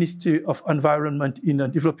every Ministry of Environment in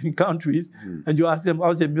developing countries, and you ask them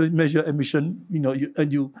how they measure emission,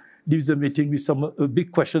 and you leave the meeting with some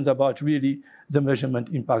big questions about really the measurement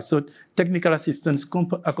impact. So technical assistance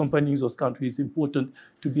accompanying those countries is important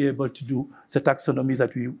to be able to do the taxonomies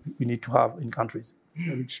that we need to have in countries.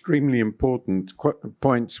 Extremely important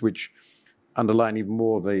points which underline even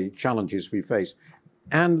more the challenges we face.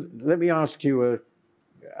 And let me ask you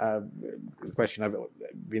a question I've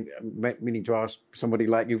been meaning to ask somebody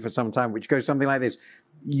like you for some time, which goes something like this.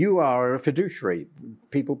 You are a fiduciary.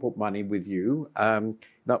 People put money with you,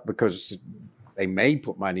 not because they may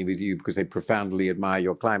put money with you because they profoundly admire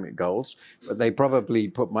your climate goals, but they probably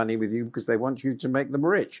put money with you because they want you to make them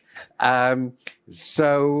rich. And that's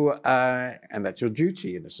your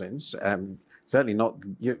duty in a sense. Certainly not,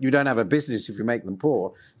 you don't have a business if you make them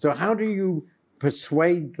poor. So how do you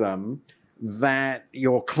persuade them that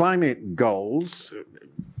your climate goals,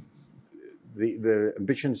 the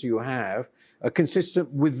ambitions you have, are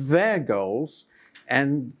consistent with their goals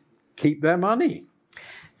and keep their money?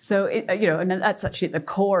 So, and that's actually at the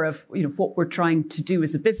core of what we're trying to do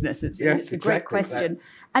as a business. It's a great question,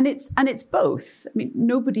 and it's both. I mean,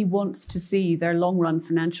 nobody wants to see their long-run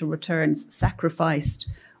financial returns sacrificed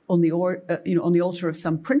on the altar of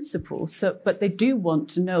some principles. But they do want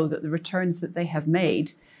to know that the returns that they have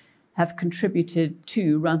made have contributed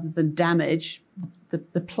to, rather than damage,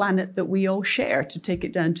 the planet that we all share, to take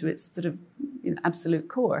it down to its sort of absolute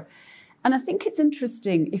core. And I think it's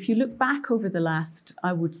interesting, if you look back over the last,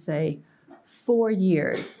 I would say, 4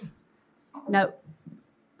 years. Now,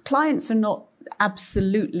 clients are not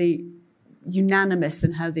absolutely unanimous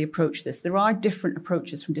in how they approach this. There are different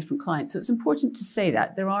approaches from different clients. So it's important to say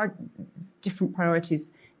that. There are different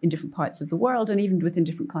priorities in different parts of the world, and even within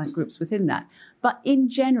different client groups within that. But in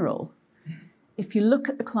general, if you look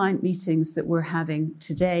at the client meetings that we're having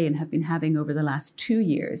today and have been having over the last 2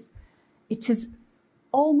 years, it is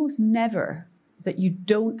almost never that you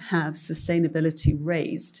don't have sustainability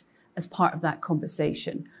raised as part of that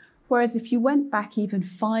conversation. Whereas if you went back even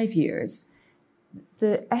 5 years,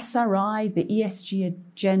 the SRI, the ESG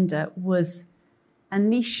agenda was a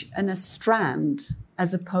niche and a strand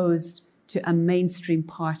as opposed to a mainstream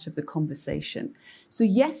part of the conversation. So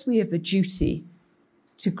yes, we have a duty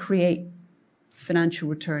to create financial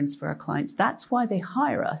returns for our clients. That's why they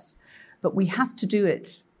hire us, but we have to do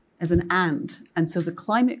it as an and. And so the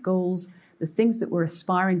climate goals, the things that we're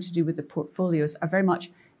aspiring to do with the portfolios are very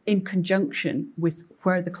much in conjunction with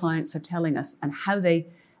where the clients are telling us and how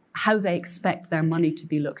they expect their money to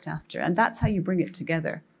be looked after. And that's how you bring it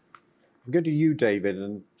together. I'll go to you, David,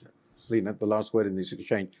 and Selena, the last word in this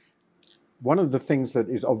exchange. One of the things that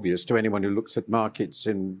is obvious to anyone who looks at markets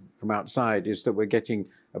from outside is that we're getting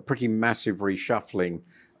a pretty massive reshuffling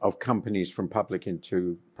of companies from public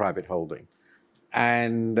into private holding.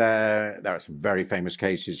 And there are some very famous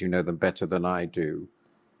cases, you know them better than I do.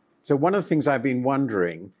 So one of the things I've been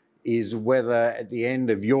wondering is whether at the end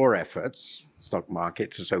of your efforts, stock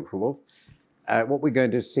markets and so forth, what we're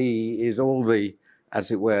going to see is all the, as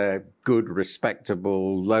it were, good,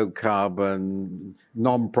 respectable, low carbon,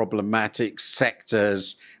 non-problematic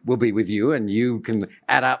sectors will be with you, and you can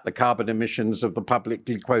add up the carbon emissions of the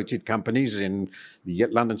publicly quoted companies in the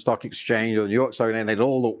London Stock Exchange or the New York Stock Exchange, and they'll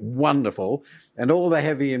all look wonderful. And all the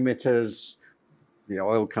heavy emitters, the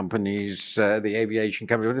oil companies, the aviation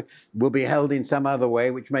companies, will be held in some other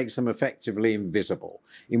way, which makes them effectively invisible.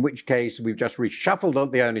 In which case, we've just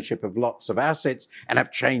reshuffled the ownership of lots of assets and have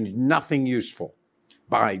changed nothing useful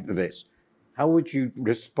by this. How would you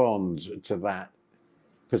respond to that?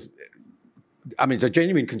 Because, I mean, it's a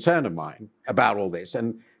genuine concern of mine about all this,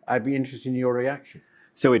 and I'd be interested in your reaction.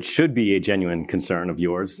 So it should be a genuine concern of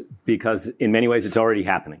yours, because in many ways it's already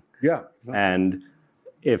happening. Yeah. And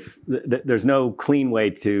if there's no clean way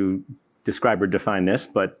to describe or define this,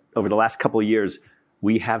 but over the last couple of years,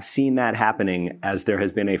 we have seen that happening as there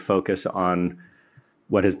has been a focus on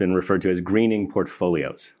what has been referred to as greening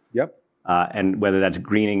portfolios. Yep. And whether that's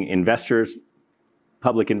greening investors,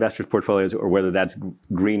 public investors' portfolios, or whether that's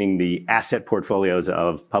greening the asset portfolios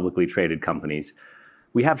of publicly traded companies,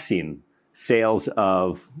 we have seen sales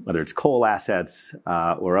of, whether it's coal assets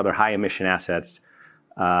or other high emission assets,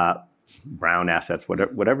 brown assets,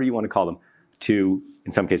 whatever you want to call them, to,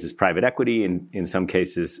 in some cases, private equity, in some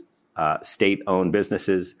cases, state-owned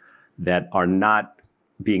businesses that are not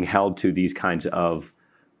being held to these kinds of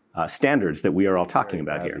standards that we are all talking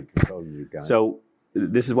about here. So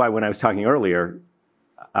this is why when I was talking earlier,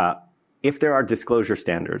 if there are disclosure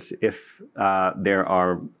standards, if there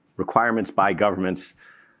are requirements by governments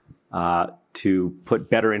to put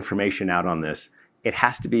better information out on this, it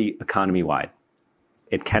has to be economy-wide.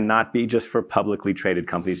 It cannot be just for publicly traded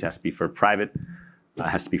companies. It has to be for private, it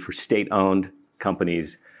has to be for state-owned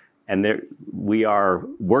companies. And we are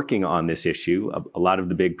working on this issue. A lot of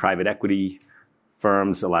the big private equity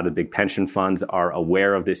firms, a lot of the big pension funds are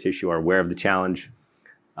aware of this issue, are aware of the challenge.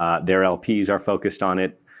 Their LPs are focused on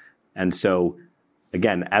it. And so,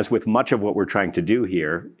 again, as with much of what we're trying to do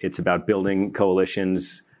here, it's about building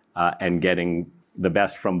coalitions and getting the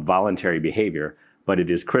best from voluntary behavior. But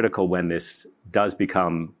it is critical when this does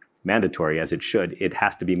become mandatory, as it should, it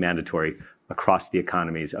has to be mandatory across the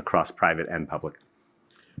economies, across private and public.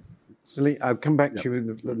 So Lee, I'll come back to you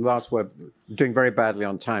with the last word. You're doing very badly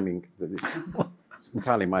on timing. It's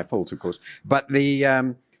entirely my fault, of course. But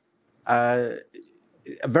a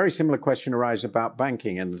very similar question arises about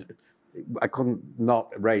banking, and I couldn't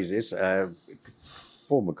not raise this.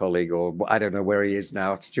 Former colleague, or I don't know where he is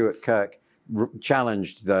now, Stuart Kirk,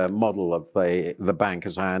 challenged the model of the bank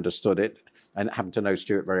as I understood it. And I happen to know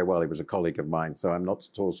Stuart very well. He was a colleague of mine, so I'm not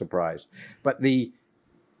at all surprised. But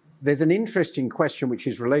there's an interesting question which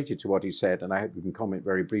is related to what he said, and I hope you can comment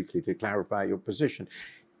very briefly to clarify your position.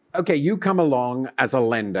 Okay, you come along as a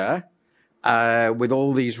lender with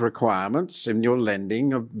all these requirements in your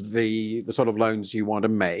lending of the sort of loans you want to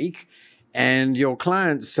make, and your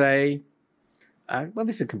clients say, well,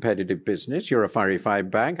 this is a competitive business. You're a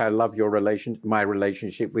verified bank. I love my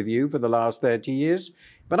relationship with you for the last 30 years.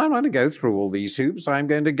 But I'm not going to go through all these hoops. I'm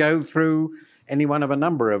going to go through any one of a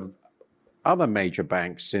number of other major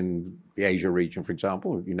banks in the Asia region, for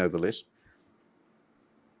example. You know the list.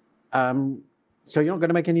 So you're not going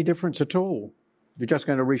to make any difference at all. You're just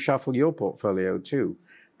going to reshuffle your portfolio too.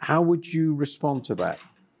 How would you respond to that?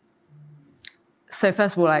 So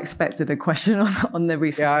first of all, I expected a question on the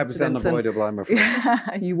recent incidents. Yeah, it was unavoidable, I'm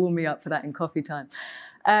afraid. You warmed me up for that in coffee time.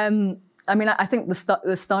 I mean, I think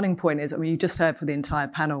the starting point is, I mean, you just heard for the entire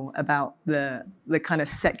panel about the kind of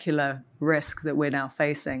secular risk that we're now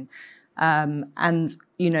facing. And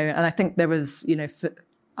I think there was,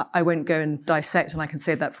 I won't go and dissect, and I can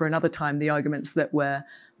say that for another time, the arguments that were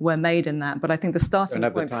made in that. But I think the starting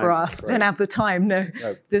point for us, don't have the time, no.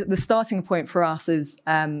 The starting point for us is,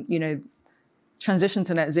 transition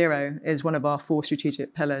to net zero is one of our 4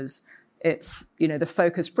 strategic pillars. It's, the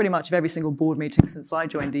focus pretty much of every single board meeting since I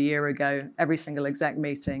joined a year ago, every single exec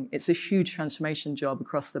meeting. It's a huge transformation job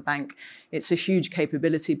across the bank. It's a huge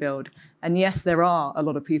capability build. And yes, there are a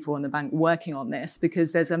lot of people in the bank working on this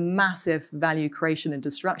because there's a massive value creation and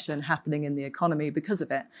destruction happening in the economy because of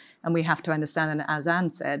it. And we have to understand, and as Anne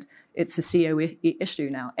said, it's a CEO issue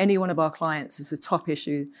now. Any one of our clients is a top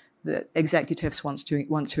issue that executives want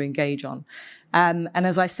to engage on. And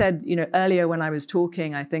as I said, earlier when I was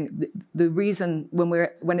talking, I think the reason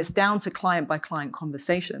when it's down to client by client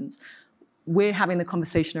conversations, we're having the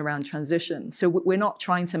conversation around transition. So we're not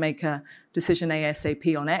trying to make a decision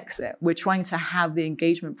ASAP on exit. We're trying to have the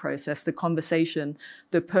engagement process, the conversation,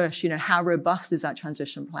 the push. How robust is that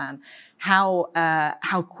transition plan? How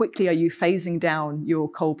quickly are you phasing down your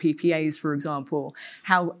coal PPAs, for example?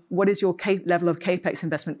 What is your level of capex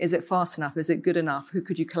investment? Is it fast enough? Is it good enough? Who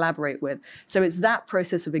could you collaborate with? So it's that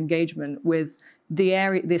process of engagement with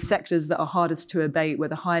the sectors that are hardest to abate, where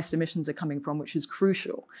the highest emissions are coming from, which is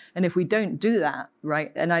crucial. And if we don't do that,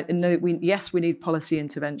 right, and I know we need policy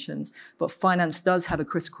interventions, but finance does have a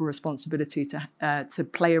critical responsibility to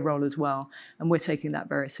play a role as well, and we're taking that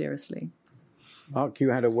very seriously. Mark, you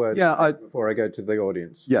had a word before I go to the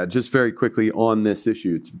audience. Yeah, just very quickly on this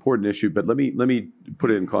issue. It's an important issue, but let me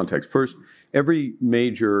put it in context. First, every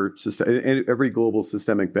global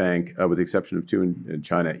systemic bank, with the exception of two in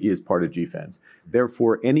China, is part of GFANZ.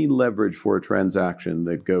 Therefore, any leverage for a transaction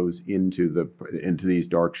that goes into these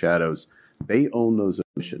dark shadows, they own those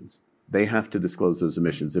emissions. They have to disclose those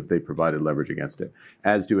emissions if they provided leverage against it,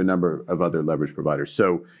 as do a number of other leverage providers.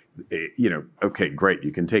 So, okay, great,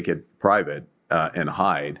 you can take it private and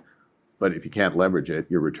hide, but if you can't leverage it,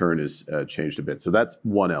 your return is changed a bit. So that's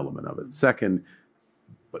one element of it. Second,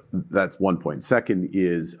 that's one point. Second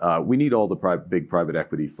is we need all the big private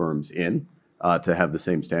equity firms in to have the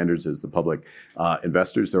same standards as the public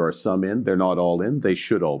investors. There are some in. They're not all in. They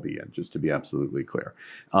should all be in, just to be absolutely clear.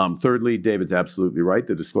 Thirdly, David's absolutely right.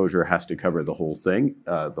 The disclosure has to cover the whole thing,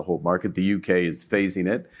 the whole market. The UK is phasing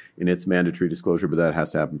it in its mandatory disclosure, but that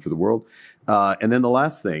has to happen for the world. And then the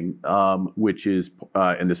last thing, which is,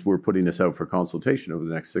 and we're putting this out for consultation over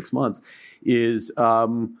the next 6 months, is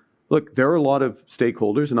look, there are a lot of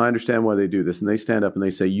stakeholders, and I understand why they do this, and they stand up and they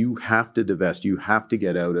say, you have to divest, you have to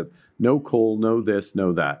get out of no coal, no this,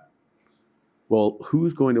 no that. Well,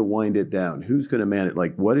 who's going to wind it down? Who's going to man it?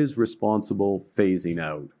 Like, what is responsible phasing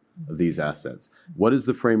out of these assets? What is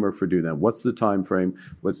the framework for doing that? What's the time frame?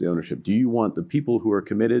 What's the ownership? Do you want the people who are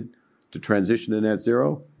committed to transition to net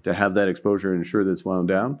zero to have that exposure and ensure that it's wound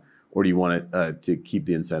down? Or do you want it to keep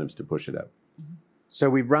the incentives to push it out? So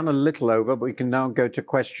we've run a little over, but we can now go to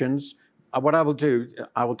questions. What I will do,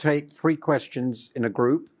 I will take 3 questions in a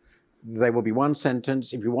group. They will be one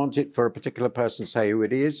sentence. If you want it for a particular person, say who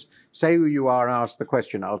it is. Say who you are and ask the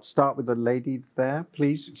question. I'll start with the lady there.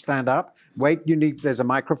 Please stand up. Wait, there's a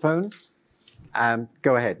microphone.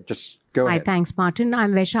 Go ahead. Just go ahead. Hi, thanks, Martin.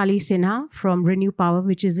 I'm Vaishali Sinha from Renew Power,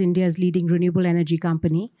 which is India's leading renewable energy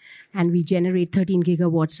company. And we generate 13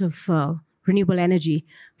 gigawatts of renewable energy.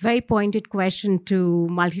 Very pointed question to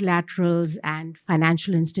multilaterals and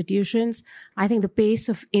financial institutions. I think the pace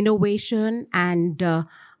of innovation and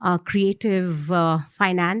creative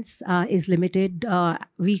finance is limited.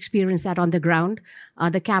 We experience that on the ground.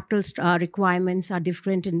 The capital requirements are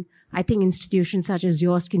different, and I think institutions such as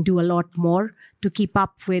yours can do a lot more to keep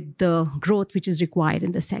up with the growth which is required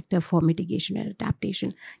in the sector for mitigation and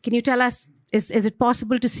adaptation. Can you tell us, is it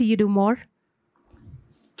possible to see you do more?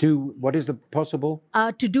 What is the possible?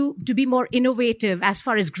 To be more innovative as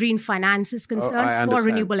far as green finance is concerned for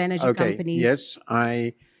renewable energy companies. Yes,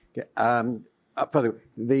 up for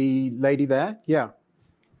the lady there. Yeah.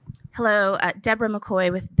 Hello, Deborah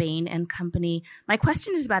McCoy with Bain & Company. My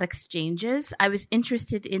question is about exchanges. I was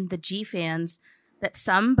interested in the GFANZ that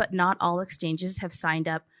some, but not all exchanges have signed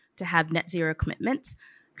up to have net zero commitments.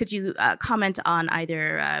 Could you comment on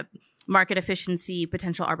either market efficiency,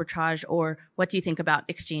 potential arbitrage, or what do you think about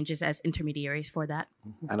exchanges as intermediaries for that?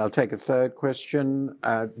 And I'll take a third question.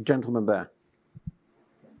 The gentleman there.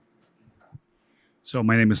 So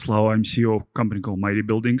my name is Slava. I'm CEO of a company called Mighty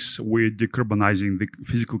Buildings. We're decarbonizing the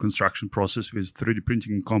physical construction process with 3D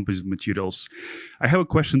printing and composite materials. I have a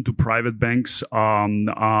question to private banks.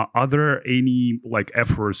 Are there any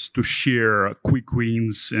efforts to share quick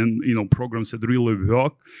wins and programs that really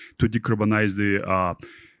work to decarbonize the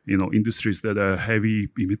industries that are heavy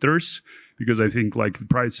emitters? Because I think the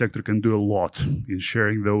private sector can do a lot in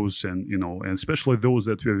sharing those and especially those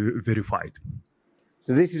that we have verified.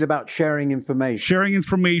 So this is about sharing information. Sharing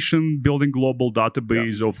information, building global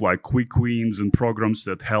database of quick wins and programs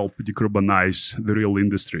that help decarbonize the real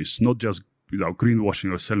industries, not just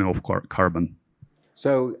greenwashing or selling off carbon.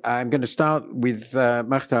 So I'm going to start with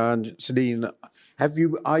Marta and Celine.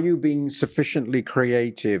 Are you being sufficiently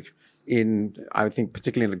creative in, I think,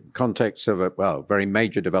 particularly in the context of very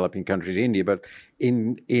major developing countries, India, but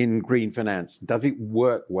in green finance? Does it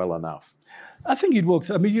work well enough? I think it works.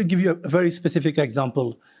 I mean, you give you a very specific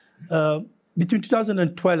example. between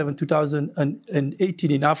 2012 and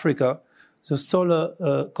 2018 in Africa, the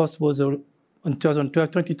solar cost was in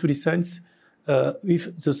 2012, 23 cents.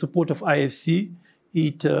 With the support of IFC,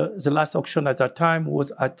 the last auction at that time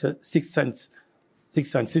was at 6 cents. 6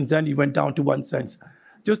 cents. Since then, it went down to 1 cent.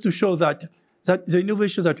 Just to show that the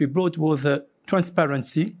innovation that we brought was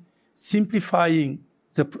transparency, simplifying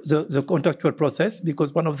the contractual process,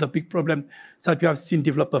 because one of the big problems that we have seen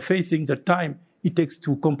developers facing is the time it takes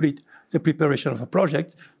to complete the preparation of a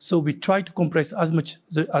project. So we try to compress as much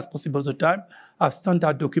as possible the time, have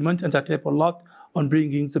standard documents, and that help a lot on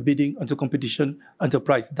bringing the bidding and the competition and the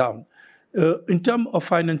price down. In terms of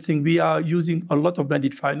financing, we are using a lot of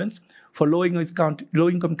blended finance. For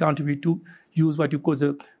low-income country, we do use what you call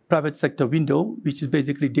the private sector window, which is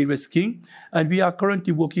basically de-risking. And we are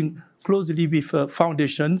currently working closely with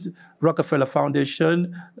foundations, Rockefeller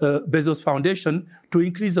Foundation, Bezos Foundation, to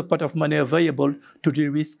increase the pot of money available to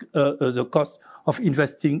de-risk the cost of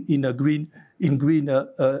investing in green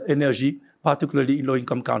energy, particularly in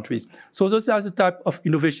low-income countries. So those are the type of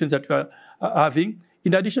innovations that we are having.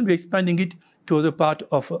 In addition, we're expanding it to other part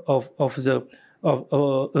of the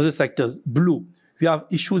other sectors. Blue. We have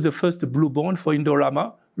issued the first blue bond for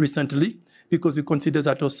Indorama recently, because we consider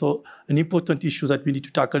that also an important issue that we need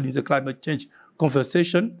to tackle in the climate change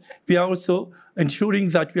conversation. We are also ensuring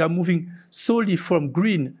that we are moving solely from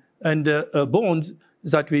green and bonds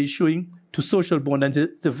that we're issuing to social bond. And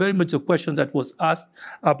it's very much a question that was asked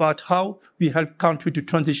about how we help country to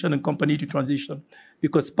transition and company to transition.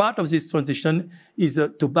 Because part of this transition is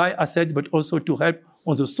to buy assets, but also to help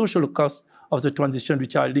on the social cost of the transition,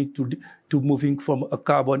 which are linked to moving from a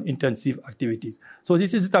carbon-intensive activities. So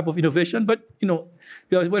this is the type of innovation, but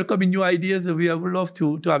we are welcoming new ideas, and we would love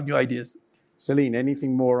to have new ideas. Celine,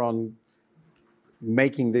 anything more on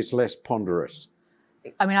making this less ponderous?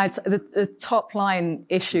 I mean, the top line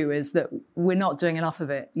issue is that we're not doing enough of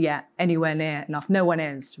it yet, anywhere near enough. No one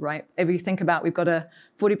is, right? If you think about, we've got a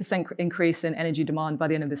 40% increase in energy demand by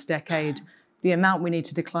the end of this decade, the amount we need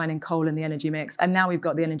to decline in coal in the energy mix, and now we've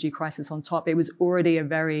got the energy crisis on top. It was already a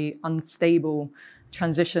very unstable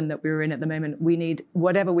transition that we were in at the moment. We need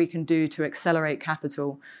whatever we can do to accelerate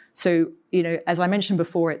capital. So, as I mentioned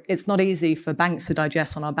before, it's not easy for banks to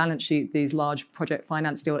digest on our balance sheet these large project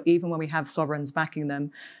finance deals, even when we have sovereigns backing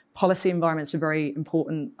them. Policy environments are very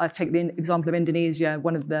important. I've taken the example of Indonesia,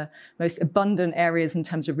 one of the most abundant areas in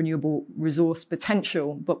terms of renewable resource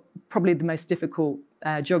potential, but probably the most difficult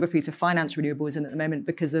geography to finance renewables in at the moment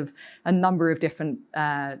because of a number of different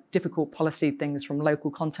difficult policy things, from local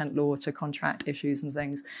content laws to contract issues and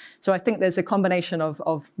things. So I think there's a combination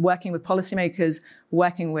of working with policymakers,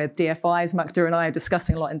 working with DFIs. Magda and I are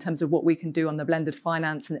discussing a lot in terms of what we can do on the blended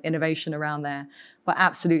finance and innovation around there. But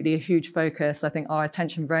absolutely a huge focus. I think our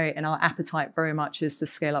attention and our appetite very much is to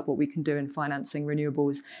scale up what we can do in financing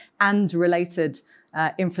renewables and related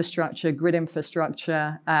infrastructure, grid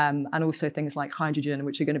infrastructure, and also things like hydrogen,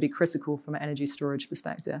 which are going to be critical from an energy storage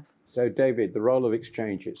perspective. So, David, the role of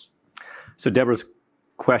exchanges. So Deborah's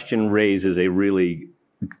question raises a really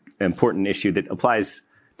important issue that applies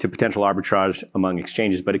to potential arbitrage among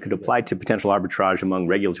exchanges, but it could apply to potential arbitrage among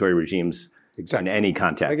regulatory regimes in any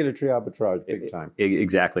context. Regulatory arbitrage, big time.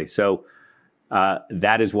 Exactly. So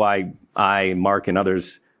that is why I, Mark, and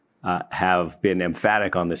others have been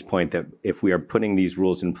emphatic on this point that if we are putting these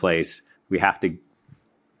rules in place, we have to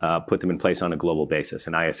put them in place on a global basis.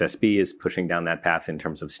 And ISSB is pushing down that path in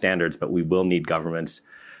terms of standards, but we will need governments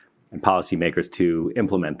and policymakers to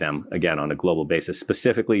implement them, again, on a global basis.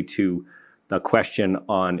 Specifically to the question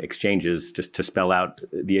on exchanges, just to spell out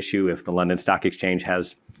the issue, if the London Stock Exchange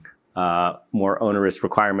has more onerous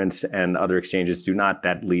requirements and other exchanges do not,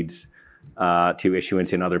 that leads to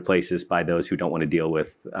issuance in other places by those who don't want to deal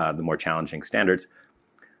with the more challenging standards.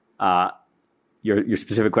 Your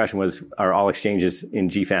specific question was, are all exchanges in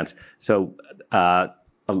GFANZ? So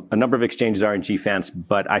a number of exchanges are in GFANZ,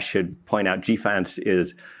 but I should point out GFANZ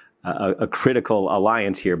is a critical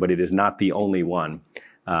alliance here, but it is not the only one.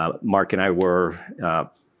 Mark and I were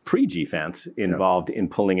pre-GFANZ involved in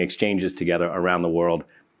pulling exchanges together around the world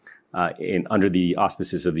under the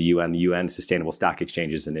auspices of the UN Sustainable Stock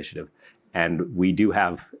Exchanges Initiative. And we do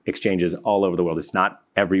have exchanges all over the world. It's not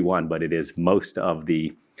every one, but it is most of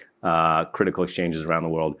the critical exchanges around the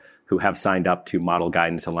world who have signed up to model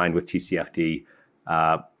guidance aligned with TCFD.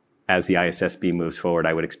 As the ISSB moves forward,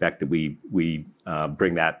 I would expect that we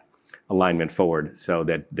bring that alignment forward so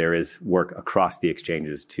that there is work across the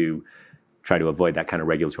exchanges to try to avoid that kind of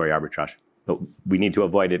regulatory arbitrage. But we need to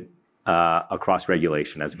avoid it across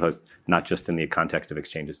regulation, as opposed not just in the context of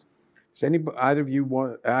exchanges. So any of you,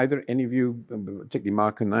 particularly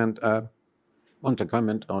Mark and want to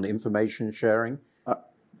comment on information sharing?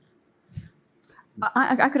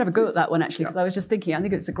 I could have a go at that one, actually, because I was just thinking, I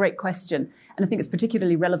think it's a great question. And I think it's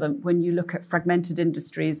particularly relevant when you look at fragmented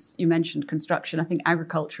industries. You mentioned construction. I think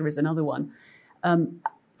agriculture is another one.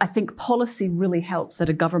 I think policy really helps at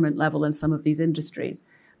a government level in some of these industries,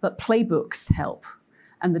 but playbooks help.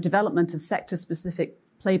 And the development of sector-specific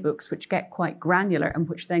playbooks, which get quite granular and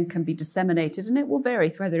which then can be disseminated, and it will vary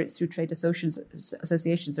whether it's through trade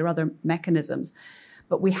associations or other mechanisms.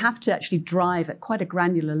 But we have to actually drive at quite a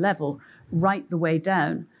granular level right the way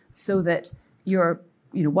down so that you're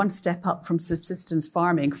one step up from subsistence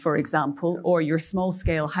farming, for example, or your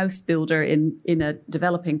small-scale house builder in a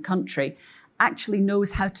developing country actually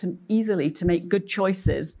knows how to easily to make good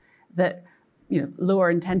choices that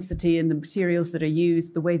lower intensity in the materials that are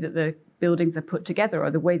used, the way that the buildings are put together,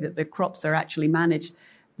 or the way that the crops are actually managed,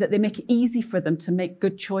 that they make it easy for them to make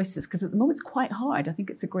good choices. Because at the moment, it's quite hard. I think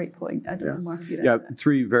it's a great point. I don't know, Mark, if you'd add that.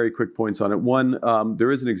 3 very quick points on it. One, there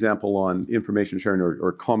is an example on information sharing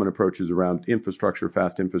or common approaches around infrastructure,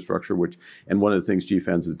 fast infrastructure, and one of the things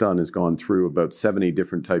GFANZ has done is gone through about 70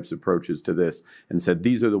 different types of approaches to this and said,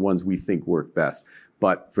 these are the ones we think work best.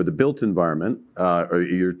 But for the built environment,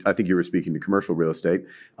 I think you were speaking to commercial real estate,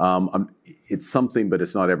 it's something, but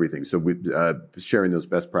it's not everything. So sharing those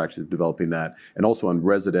best practices, developing that, and also on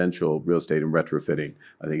residential real estate and retrofitting,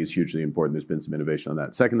 I think is hugely important. There's been some innovation on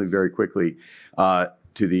that. Secondly, very quickly,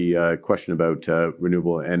 to the question about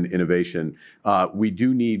renewable and innovation, we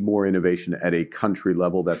do need more innovation at a country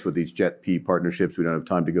level. That's what these JET-P partnerships, we don't have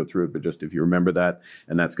time to go through it, but just if you remember that,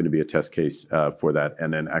 and that's going to be a test case for that.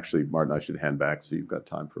 And then actually, Martin, I should hand back so you've got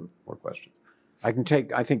time for more questions. I can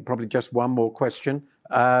take, I think, probably just one more question.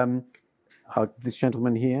 This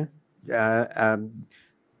gentleman here,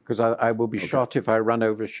 because I will be shot if I run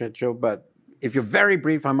over schedule, but if you're very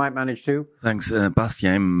brief, I might manage to. Thanks, Basti.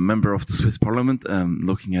 I'm a member of the Swiss Parliament,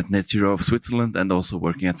 looking at net zero of Switzerland and also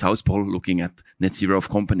working at South Pole, looking at net zero of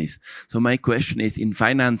companies. So my question is, in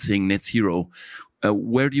financing net zero,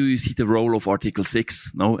 where do you see the role of Article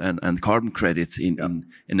 6 and carbon credits in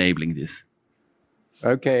enabling this?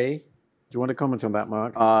 Okay. Do you want to comment on that,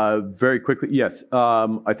 Mark? Very quickly, yes.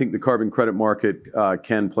 I think the carbon credit market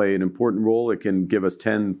can play an important role. It can give us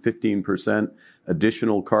 10, 15%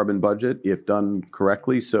 additional carbon budget if done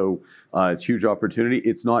correctly. So it's a huge opportunity.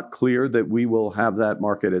 It's not clear that we will have that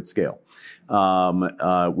market at scale.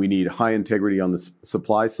 We need high integrity on the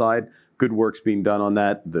supply side. Good work's being done on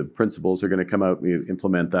that. The principles are going to come out. We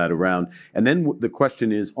implement that around. And then the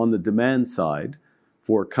question is, on the demand side,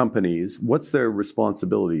 for companies, what's their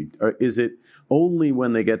responsibility? Is it only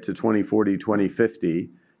when they get to 2040, 2050,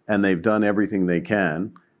 and they've done everything they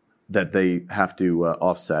can that they have to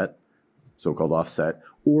offset, so-called offset,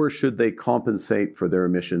 or should they compensate for their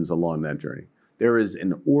emissions along that journey? There is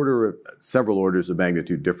several orders of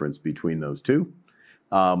magnitude difference between those two.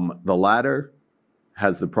 The latter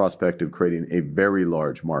has the prospect of creating a very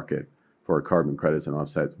large market for carbon credits and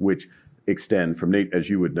offsets, which extend from,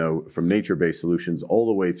 as you would know, from nature-based solutions all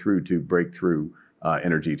the way through to breakthrough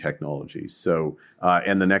energy technologies. So,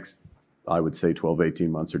 and the next, I would say, 12,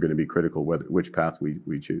 18 months are going to be critical, which path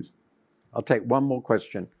we choose. I'll take one more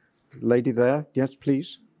question. Lady there, yes,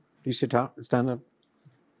 please. Please stand up.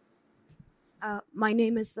 My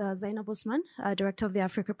name is Zainab Osman, Director of the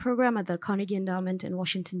Africa Program at the Carnegie Endowment in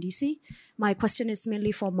Washington, D.C. My question is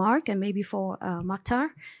mainly for Mark and maybe for Maktar.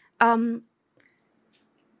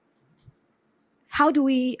 How do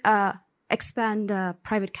we expand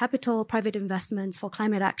private capital, private investments for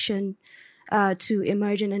climate action to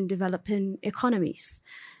emerging and developing economies?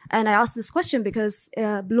 And I ask this question because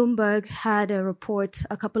Bloomberg had a report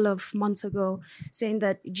a couple of months ago saying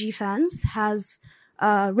that GFANZ has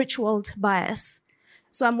a rich world bias.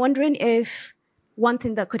 So I'm wondering if one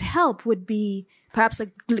thing that could help would be perhaps a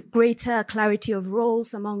greater clarity of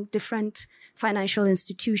roles among different financial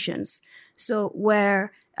institutions. So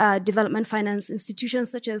where development finance institutions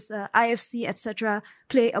such as IFC, etc.,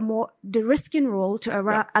 play a more de-risking role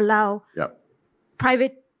to allow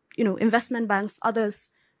private, investment banks, others,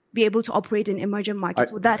 be able to operate in emerging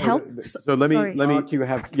markets. Would that help? So let me. Mark, you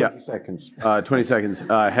have 20 seconds. 20 seconds.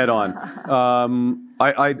 Head on.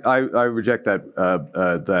 I reject that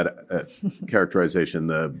characterization,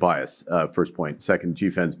 the bias. First point. Second,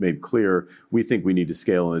 GFANZ made clear we think we need to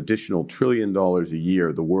scale an additional $1 trillion a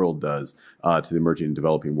year. The world does to the emerging and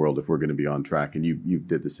developing world if we're going to be on track. And you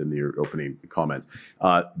did this in your opening comments.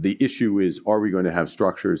 The issue is, are we going to have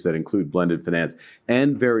structures that include blended finance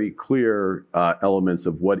and very clear elements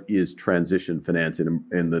of what what is transition finance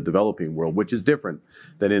in the developing world, which is different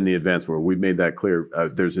than in the advanced world. We've made that clear.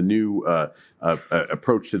 There's a new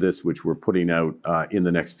approach to this, which we're putting out in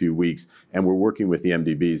the next few weeks, and we're working with the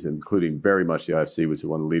MDBs, including very much the IFC, which is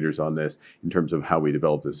one of the leaders on this, in terms of how we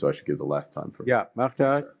develop this. So I should give the last time for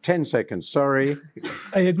Marta, 10 seconds, sorry.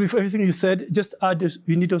 I agree with everything you said. Just add,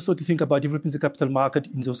 we need also to think about developing the capital market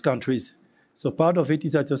in those countries. So part of it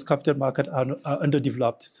is that those capital markets are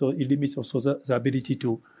underdeveloped. So it limits also the ability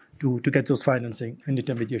to get those financing and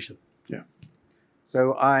intermediation. Yeah.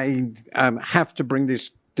 So I have to bring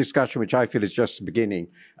this discussion, which I feel is just the beginning,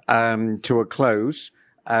 to a close.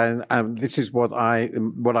 And this is what I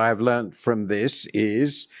have learned from this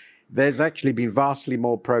is there's actually been vastly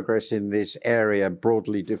more progress in this area,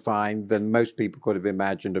 broadly defined, than most people could have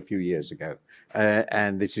imagined a few years ago.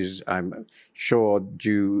 And this is, I'm sure,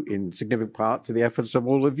 due in significant part to the efforts of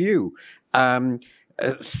all of you.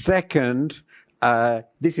 Second,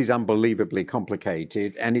 this is unbelievably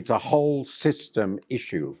complicated, and it's a whole system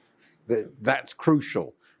issue that's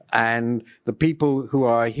crucial. And the people who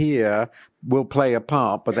are here will play a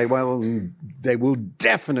part, but they will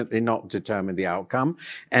definitely not determine the outcome.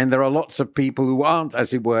 And there are lots of people who aren't,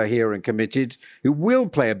 as it were, here and committed, who will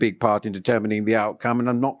play a big part in determining the outcome and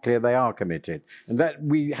are not clear they are committed. And that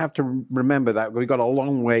we have to remember that we've got a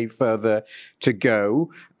long way further to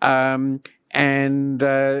go. And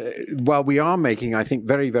while we are making, I think,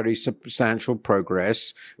 very, very substantial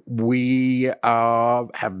progress, we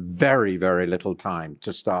have very, very little time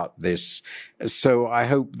to start this. So I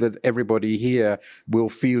hope that everybody here will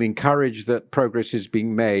feel encouraged that progress is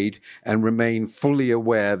being made and remain fully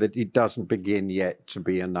aware that it doesn't begin yet to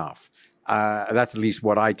be enough. That's at least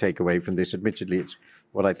what I take away from this. Admittedly, it's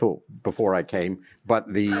what I thought before I came,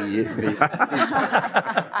 but this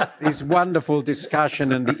wonderful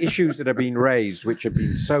discussion and the issues that have been raised, which have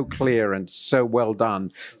been so clear and so well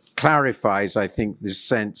done, clarifies, I think, this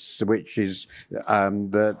sense, which is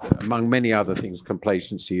that, among many other things,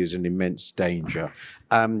 complacency is an immense danger.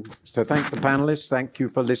 So thank the panelists. Thank you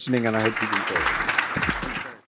for listening, and I hope you enjoyed it.